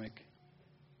her stomach.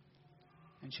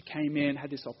 And she came in, had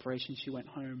this operation, she went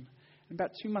home. And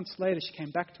about 2 months later, she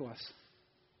came back to us.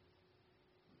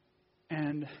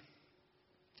 And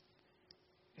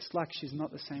it's like she's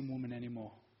not the same woman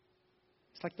anymore.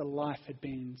 It's like the life had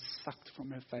been sucked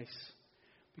from her face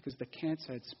because the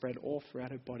cancer had spread all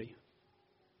throughout her body.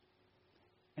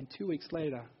 And 2 weeks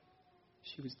later,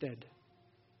 she was dead.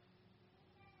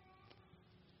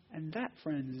 And that,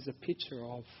 friends, is a picture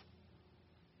of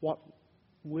what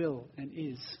will and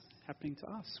is happening to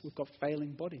us. We've got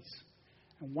failing bodies.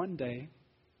 And one day,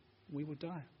 we will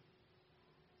die.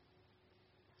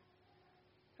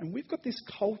 And we've got this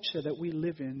culture that we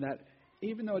live in that,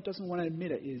 even though it doesn't want to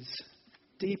admit it, is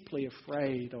deeply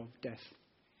afraid of death.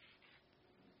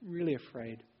 Really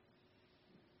afraid.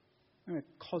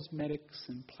 Cosmetics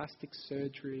and plastic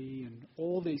surgery and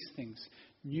all these things.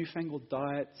 Newfangled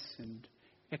diets and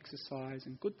exercise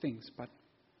and good things, but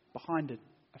behind it,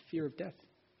 a fear of death.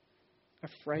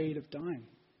 Afraid of dying.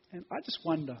 And I just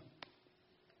wonder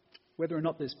whether or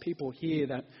not there's people here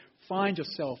that find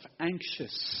yourself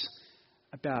anxious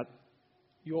about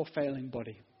your failing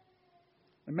body.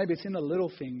 And maybe it's in the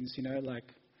little things, like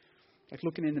Like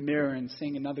looking in the mirror and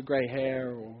seeing another grey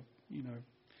hair, or,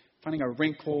 finding a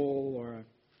wrinkle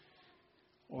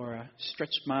or a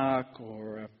stretch mark,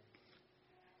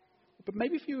 but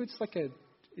maybe for you it's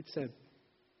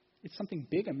something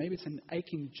bigger. Maybe it's an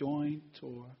aching joint,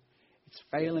 or it's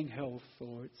failing health,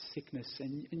 or it's sickness,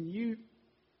 and you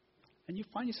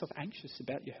find yourself anxious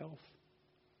about your health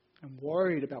and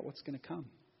worried about what's going to come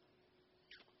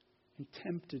and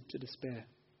tempted to despair.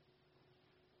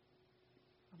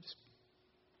 I'm just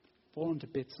fallen to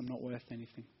bits. I'm not worth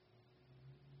anything.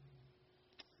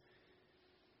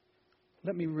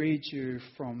 Let me read you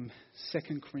from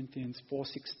 2 Corinthians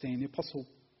 4:16. The Apostle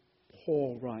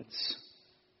Paul writes,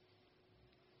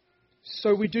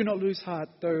 "So we do not lose heart,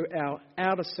 though our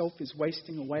outer self is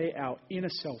wasting away, our inner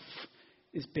self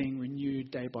is being renewed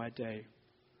day by day.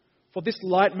 For this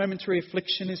light momentary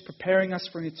affliction is preparing us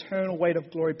for an eternal weight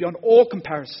of glory beyond all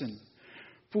comparison.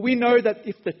 For we know that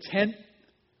if the tent,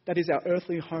 that is our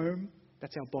earthly home,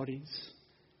 that's our bodies,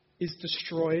 is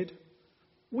destroyed,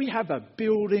 we have a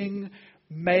building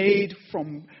made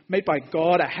by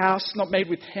God, a house not made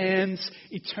with hands,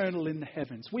 eternal in the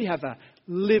heavens. We have a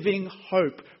living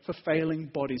hope for failing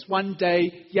bodies. One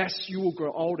day, yes, you will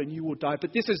grow old and you will die,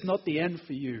 but this is not the end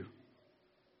for you.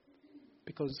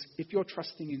 Because if you're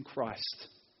trusting in Christ,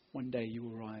 one day you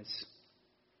will rise."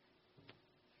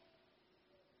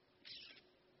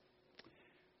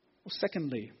 Well,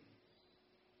 secondly,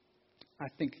 I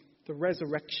think the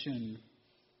resurrection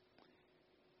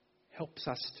helps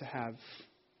us to have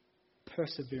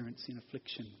perseverance in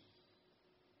affliction.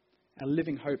 Our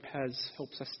living hope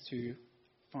helps us to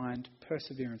find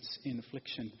perseverance in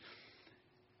affliction.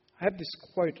 I have this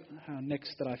quote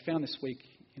next that I found this week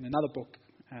in another book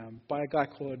by a guy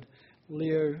called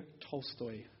Leo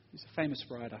Tolstoy. He's a famous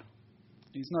writer.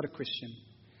 He's not a Christian.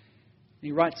 And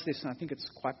he writes this, and I think it's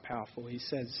quite powerful. He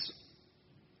says,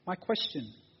 "My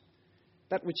question,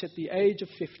 that which at the age of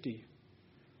 50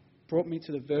 brought me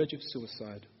to the verge of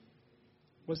suicide,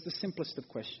 was the simplest of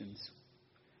questions,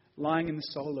 lying in the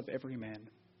soul of every man.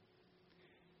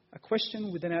 A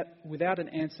question without an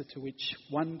answer to which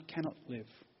one cannot live.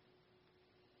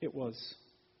 It was,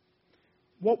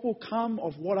 what will come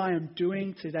of what I am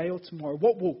doing today or tomorrow?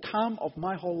 What will come of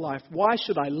my whole life? Why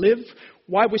should I live?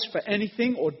 Why wish for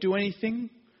anything or do anything?"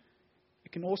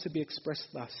 It can also be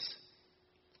expressed thus: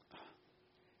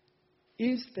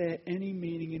 "Is there any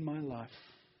meaning in my life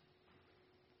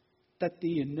that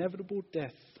the inevitable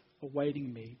death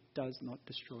awaiting me does not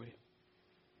destroy?"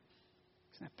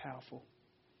 Isn't that powerful?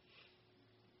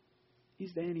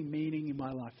 Is there any meaning in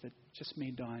my life that just me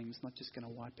dying is not just going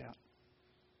to wipe out?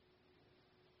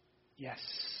 Yes,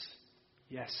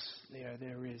 Leo,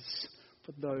 there is,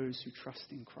 for those who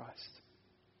trust in Christ.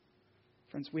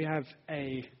 Friends, we have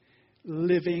a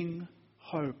living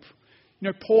hope.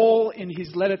 Paul, in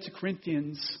his letter to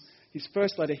Corinthians, his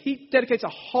first letter, he dedicates a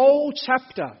whole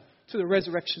chapter to the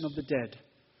resurrection of the dead.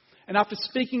 And after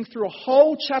speaking through a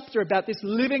whole chapter about this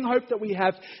living hope that we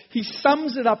have, he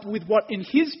sums it up with what, in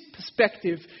his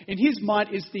perspective, in his mind,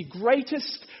 is the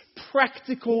greatest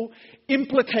practical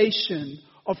implication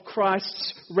of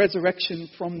Christ's resurrection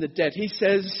from the dead. He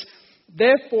says,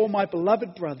 "Therefore, my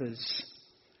beloved brothers,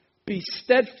 be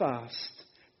steadfast,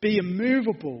 be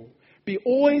immovable, be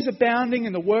always abounding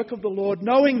in the work of the Lord,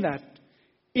 knowing that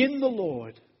in the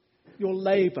Lord your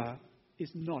labor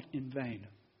is not in vain."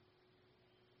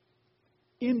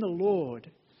 In the Lord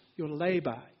your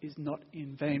labor is not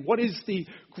in vain. What is the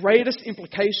greatest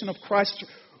implication of Christ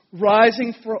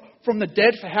rising from the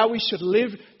dead for how we should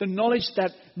live? The knowledge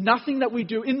that nothing that we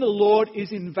do in the Lord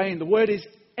is in vain. The word is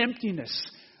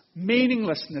emptiness,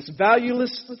 meaninglessness,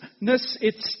 valuelessness.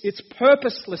 It's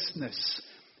purposelessness.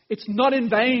 It's not in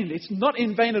vain. It's not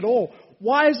in vain at all.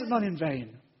 Why is it not in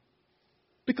vain?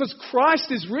 Because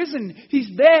Christ is risen.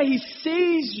 He's there. He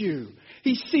sees you.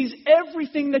 He sees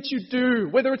everything that you do,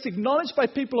 whether it's acknowledged by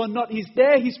people or not. He's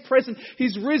there. He's present.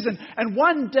 He's risen. And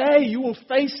one day you will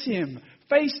face Him,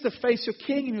 face to face, your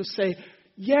King, and you'll say,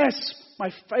 "Yes,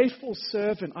 my faithful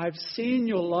servant, I've seen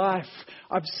your life.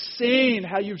 I've seen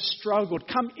how you've struggled.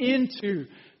 Come into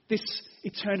this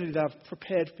eternity that I've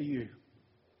prepared for you."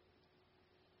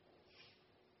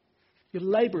 Your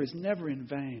labor is never in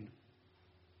vain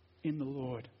in the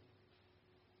Lord.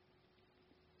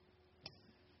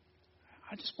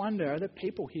 I just wonder, are there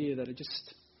people here that are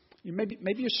just, maybe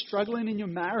you're struggling in your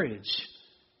marriage.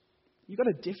 You've got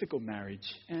a difficult marriage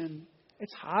and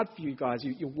it's hard for you guys.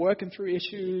 You're working through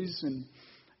issues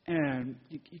and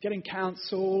you're getting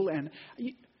counsel, and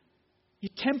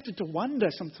you're tempted to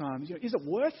wonder sometimes, is it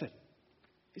worth it?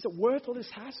 Is it worth all this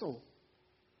hassle?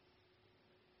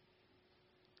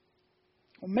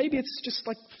 Or maybe it's just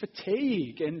like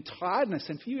fatigue and tiredness.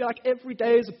 And for you, like every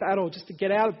day is a battle just to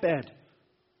get out of bed.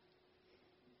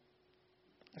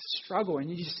 A struggle. And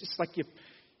it's like you're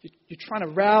trying to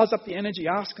rouse up the energy,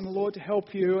 asking the Lord to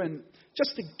help you, and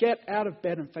just to get out of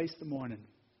bed and face the morning.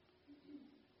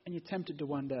 And you're tempted to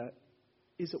wonder,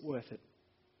 is it worth it?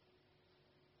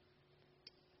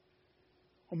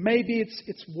 Or maybe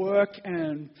it's work,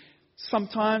 and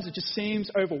sometimes it just seems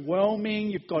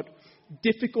overwhelming. You've got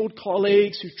difficult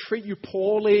colleagues who treat you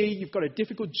poorly. You've got a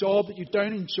difficult job that you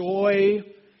don't enjoy.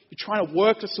 You're trying to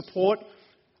work to support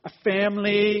a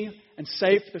family and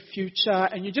save for the future.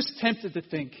 And you're just tempted to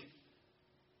think,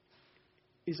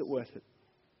 is it worth it?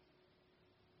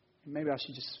 Maybe I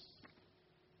should just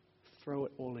throw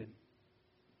it all in.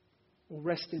 Or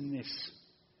rest in this.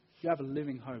 You have a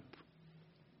living hope.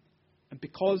 And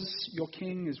because your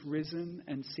King is risen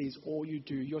and sees all you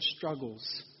do, your struggles,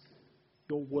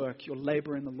 your work, your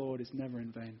labor in the Lord is never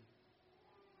in vain.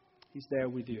 He's there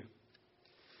with you.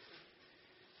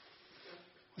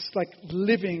 It's like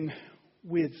living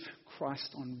with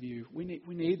Christ on view. We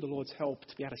need the Lord's help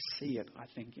to be able to see it, I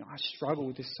think. I struggle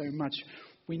with this so much.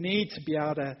 We need to be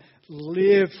able to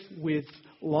live with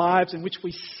lives in which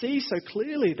we see so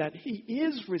clearly that He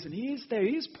is risen. He is there.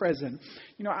 He is present.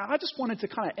 I just wanted to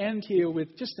kind of end here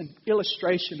with just an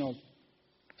illustration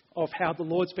of how the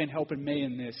Lord's been helping me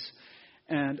in this.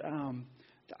 And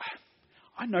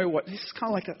I know what this is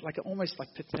kind of like almost like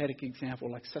pathetic example,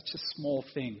 like such a small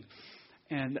thing,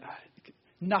 and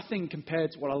nothing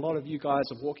compared to what a lot of you guys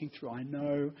are walking through. I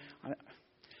know,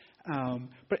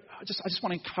 but I just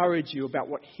want to encourage you about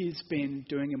what He's been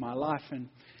doing in my life, and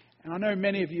I know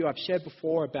many of you I've shared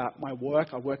before about my work.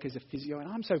 I work as a physio, and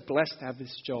I'm so blessed to have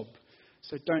this job.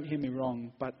 So don't hear me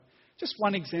wrong, but just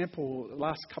one example. The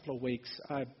last couple of weeks,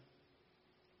 I've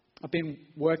been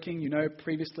working,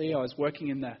 previously I was working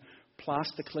in the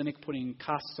plaster clinic putting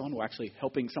casts on, or actually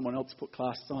helping someone else put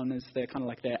casts on as their kind of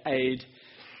like their aid.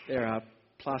 They're a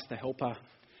plaster helper.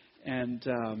 And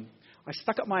I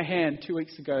stuck up my hand 2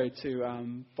 weeks ago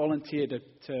to volunteer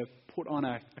to put on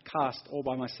a cast all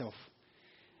by myself.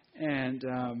 And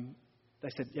they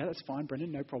said, yeah, that's fine,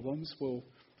 Brendan, no problems. We'll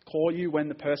call you when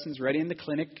the person's ready in the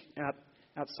clinic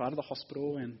outside of the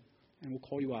hospital, and we'll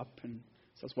call you up. And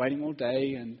so I was waiting all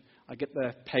day, and I get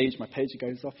the page. My pager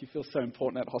goes off. You feel so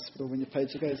important at hospital when your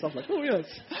pager goes off. Like, oh, yes,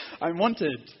 I'm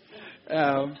wanted.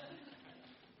 And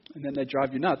then they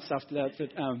drive you nuts after that.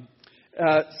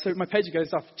 But, so my pager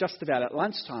goes off just about at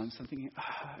lunchtime. So I'm thinking,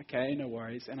 okay, no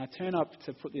worries. And I turn up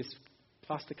to put this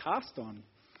plaster cast on.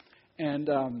 And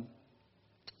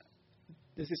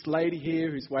there's this lady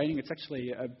here who's waiting. It's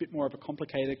actually a bit more of a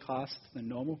complicated cast than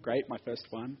normal. Great, my first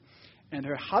one. And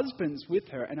her husband's with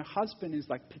her, and her husband is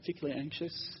like particularly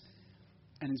anxious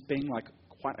and is being like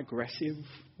quite aggressive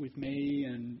with me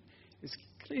and is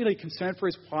clearly concerned for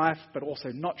his wife, but also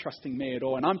not trusting me at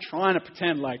all. And I'm trying to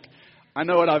pretend like I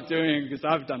know what I'm doing because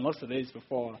I've done lots of these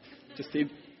before. Just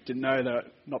didn't know that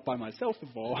not by myself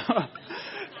before.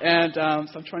 And so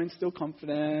I'm trying to instill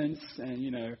confidence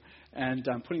and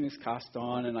putting this cast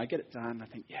on, and I get it done.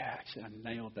 I think, yeah, actually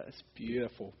I nailed that. It's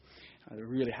beautiful. I was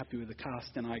really happy with the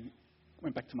cast, and I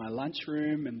went back to my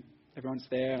lunchroom, and everyone's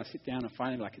there, and I sit down and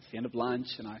finally, like, it's the end of lunch,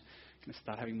 and I'm going to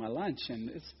start having my lunch,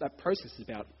 and that process is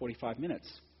about 45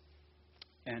 minutes.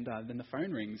 And then the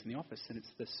phone rings in the office, and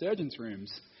it's the surgeon's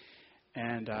rooms,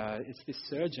 and it's this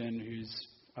surgeon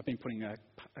I've been putting a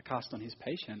cast on his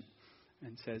patient,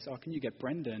 and says, oh, can you get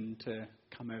Brendan to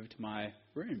come over to my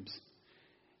rooms?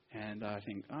 And I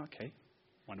think, oh, okay,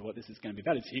 wonder what this is going to be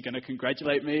about. Is he going to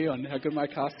congratulate me on how good my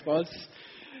cast was?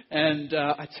 And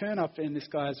I turn up in this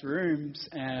guy's rooms,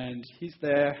 and he's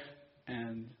there,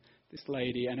 and this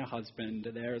lady and her husband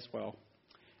are there as well.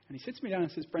 And he sits me down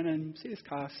and says, Brendan, see this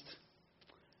cast?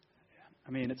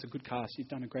 I mean, it's a good cast. You've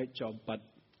done a great job, but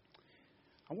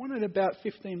I want it about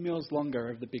 15 mils longer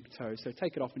of the big toe, so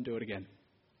take it off and do it again.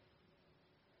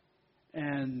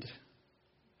 And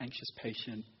anxious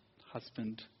patient,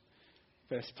 husband,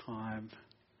 first time,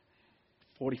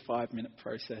 45-minute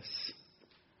process.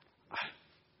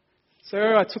 So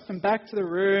I took them back to the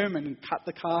room and cut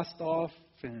the cast off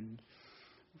and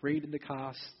redid the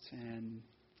cast and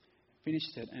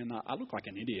finished it. And I looked like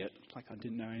an idiot, like I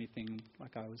didn't know anything.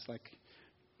 Like I was like,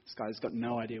 this guy's got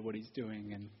no idea what he's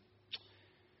doing. And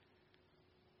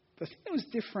the thing that was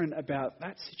different about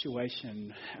that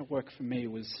situation at work for me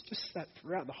was just that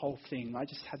throughout the whole thing, I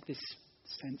just had this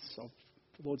sense of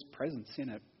the Lord's presence in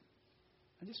it.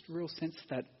 And just a real sense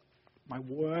that my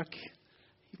work,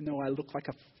 even though I look like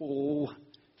a fool,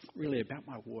 it's not really about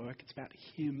my work. It's about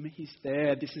Him. He's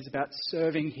there. This is about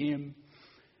serving Him.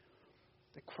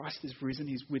 that Christ is risen,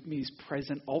 He's with me, He's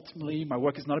present. Ultimately, my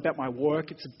work is not about my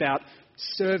work, it's about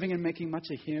serving and making much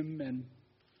of Him. And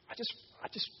I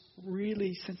just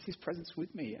really sense His presence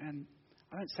with me. And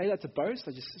I don't say that to boast,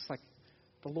 it's like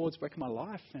the Lord's working my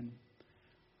life. And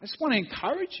I just want to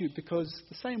encourage you, because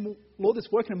the same Lord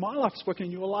that's working in my life is working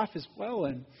in your life as well.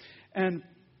 And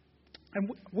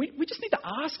we just need to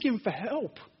ask Him for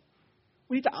help.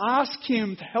 We need to ask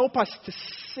Him to help us to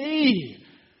see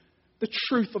the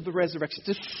truth of the resurrection,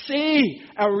 to see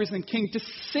our risen King, to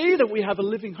see that we have a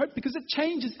living hope, because it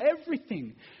changes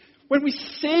everything. When we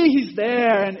see He's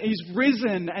there and He's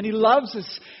risen and He loves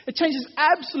us, it changes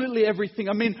absolutely everything.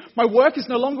 I mean, my work is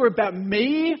no longer about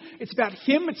me. It's about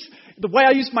Him. It's the way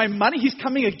I use my money. He's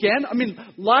coming again. I mean,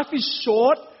 life is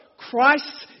short.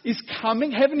 Christ is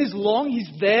coming. Heaven is long. He's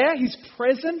there. He's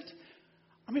present.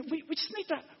 I mean, we just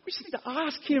need to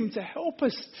ask Him to help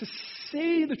us to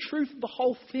see the truth of the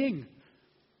whole thing.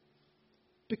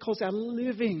 Because our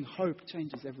living hope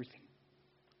changes everything.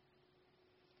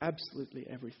 Absolutely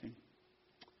everything.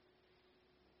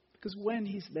 Because when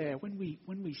He's there, when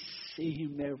we see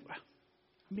Him there,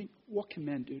 I mean, what can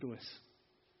man do to us?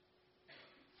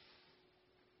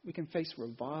 We can face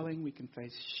reviling, we can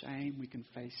face shame, we can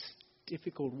face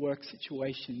difficult work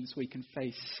situations, we can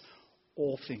face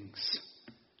all things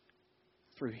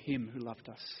through Him who loved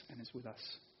us and is with us.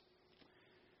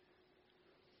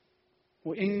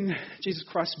 Well, in Jesus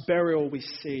Christ's burial, we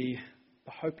see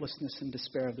the hopelessness and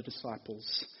despair of the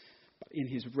disciples. But in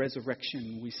His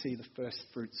resurrection, we see the first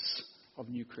fruits of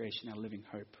new creation, our living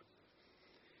hope.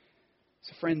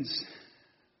 So friends,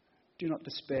 do not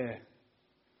despair.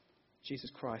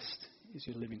 Jesus Christ is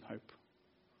your living hope.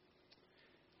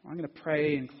 I'm going to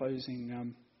pray in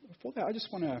closing. Before that, I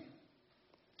just want to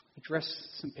address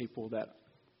some people that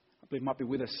I believe might be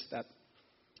with us that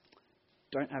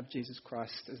don't have Jesus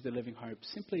Christ as their living hope,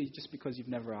 simply just because you've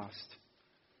never asked.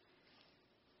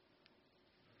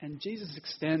 And Jesus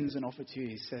extends an offer to you.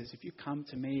 He says, if you come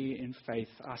to me in faith,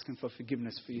 asking for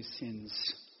forgiveness for your sins,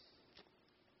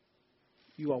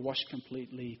 you are washed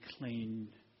completely clean.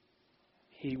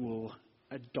 He will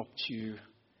adopt you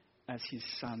as His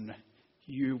son.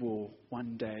 You will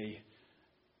one day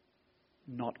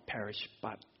not perish,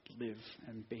 but live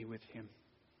and be with Him.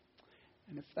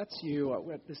 And if that's you,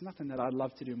 there's nothing that I'd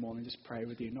love to do more than just pray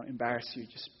with you, not embarrass you,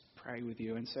 just pray with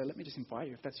you. And so let me just invite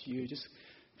you, if that's you, just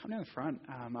come down the front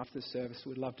after the service.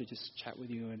 We'd love to just chat with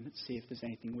you and see if there's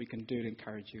anything we can do to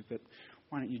encourage you. But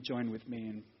why don't you join with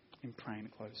me in praying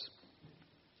to close.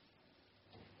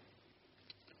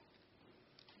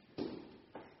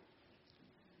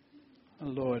 Oh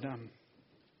Lord,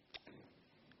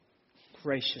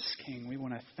 gracious King, we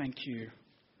want to thank You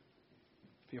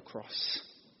for Your cross.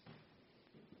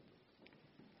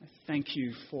 I thank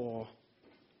You for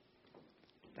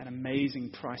that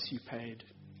amazing price You paid.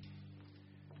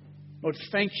 Lord,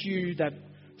 thank You that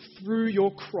through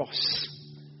Your cross,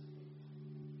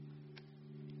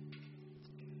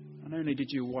 not only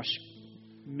did You wash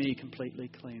me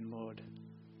completely clean, Lord,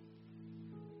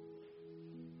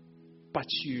 but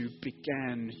You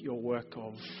began Your work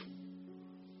of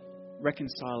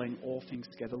reconciling all things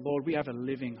together. Lord, we have a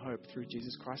living hope through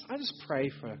Jesus Christ. I just pray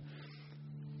for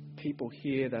people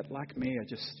here that, like me, are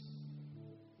just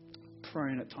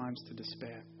prone at times to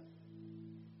despair.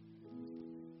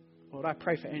 Lord, I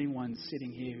pray for anyone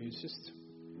sitting here who's just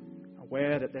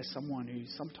aware that there's someone who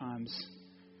sometimes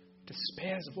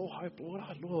despairs of all hope.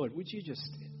 Lord, would You just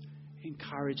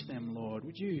encourage them, Lord?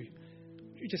 Would you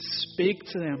just speak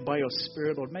to them by Your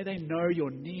Spirit, Lord? May they know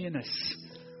Your nearness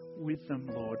with them,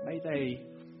 Lord. May they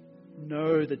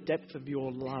know the depth of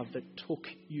Your love that took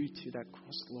You to that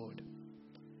cross, Lord.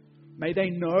 May they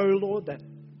know, Lord,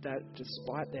 that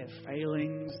despite their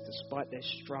failings, despite their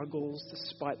struggles,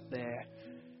 despite their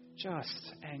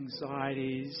just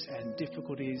anxieties and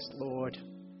difficulties, Lord,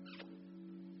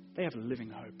 they have a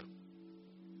living hope.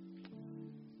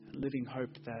 A living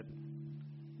hope that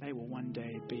they will one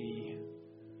day be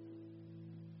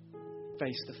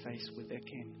face to face with their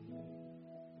King.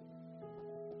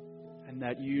 And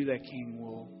that You, their King,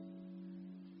 will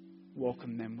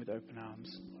welcome them with open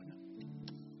arms, Lord.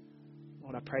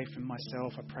 Lord, I pray for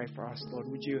myself, I pray for us, Lord.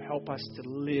 Would You help us to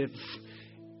live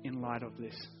in light of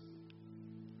this?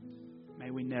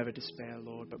 May we never despair,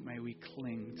 Lord, but may we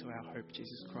cling to our hope,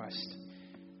 Jesus Christ.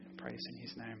 And I pray this in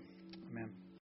His name. Amen.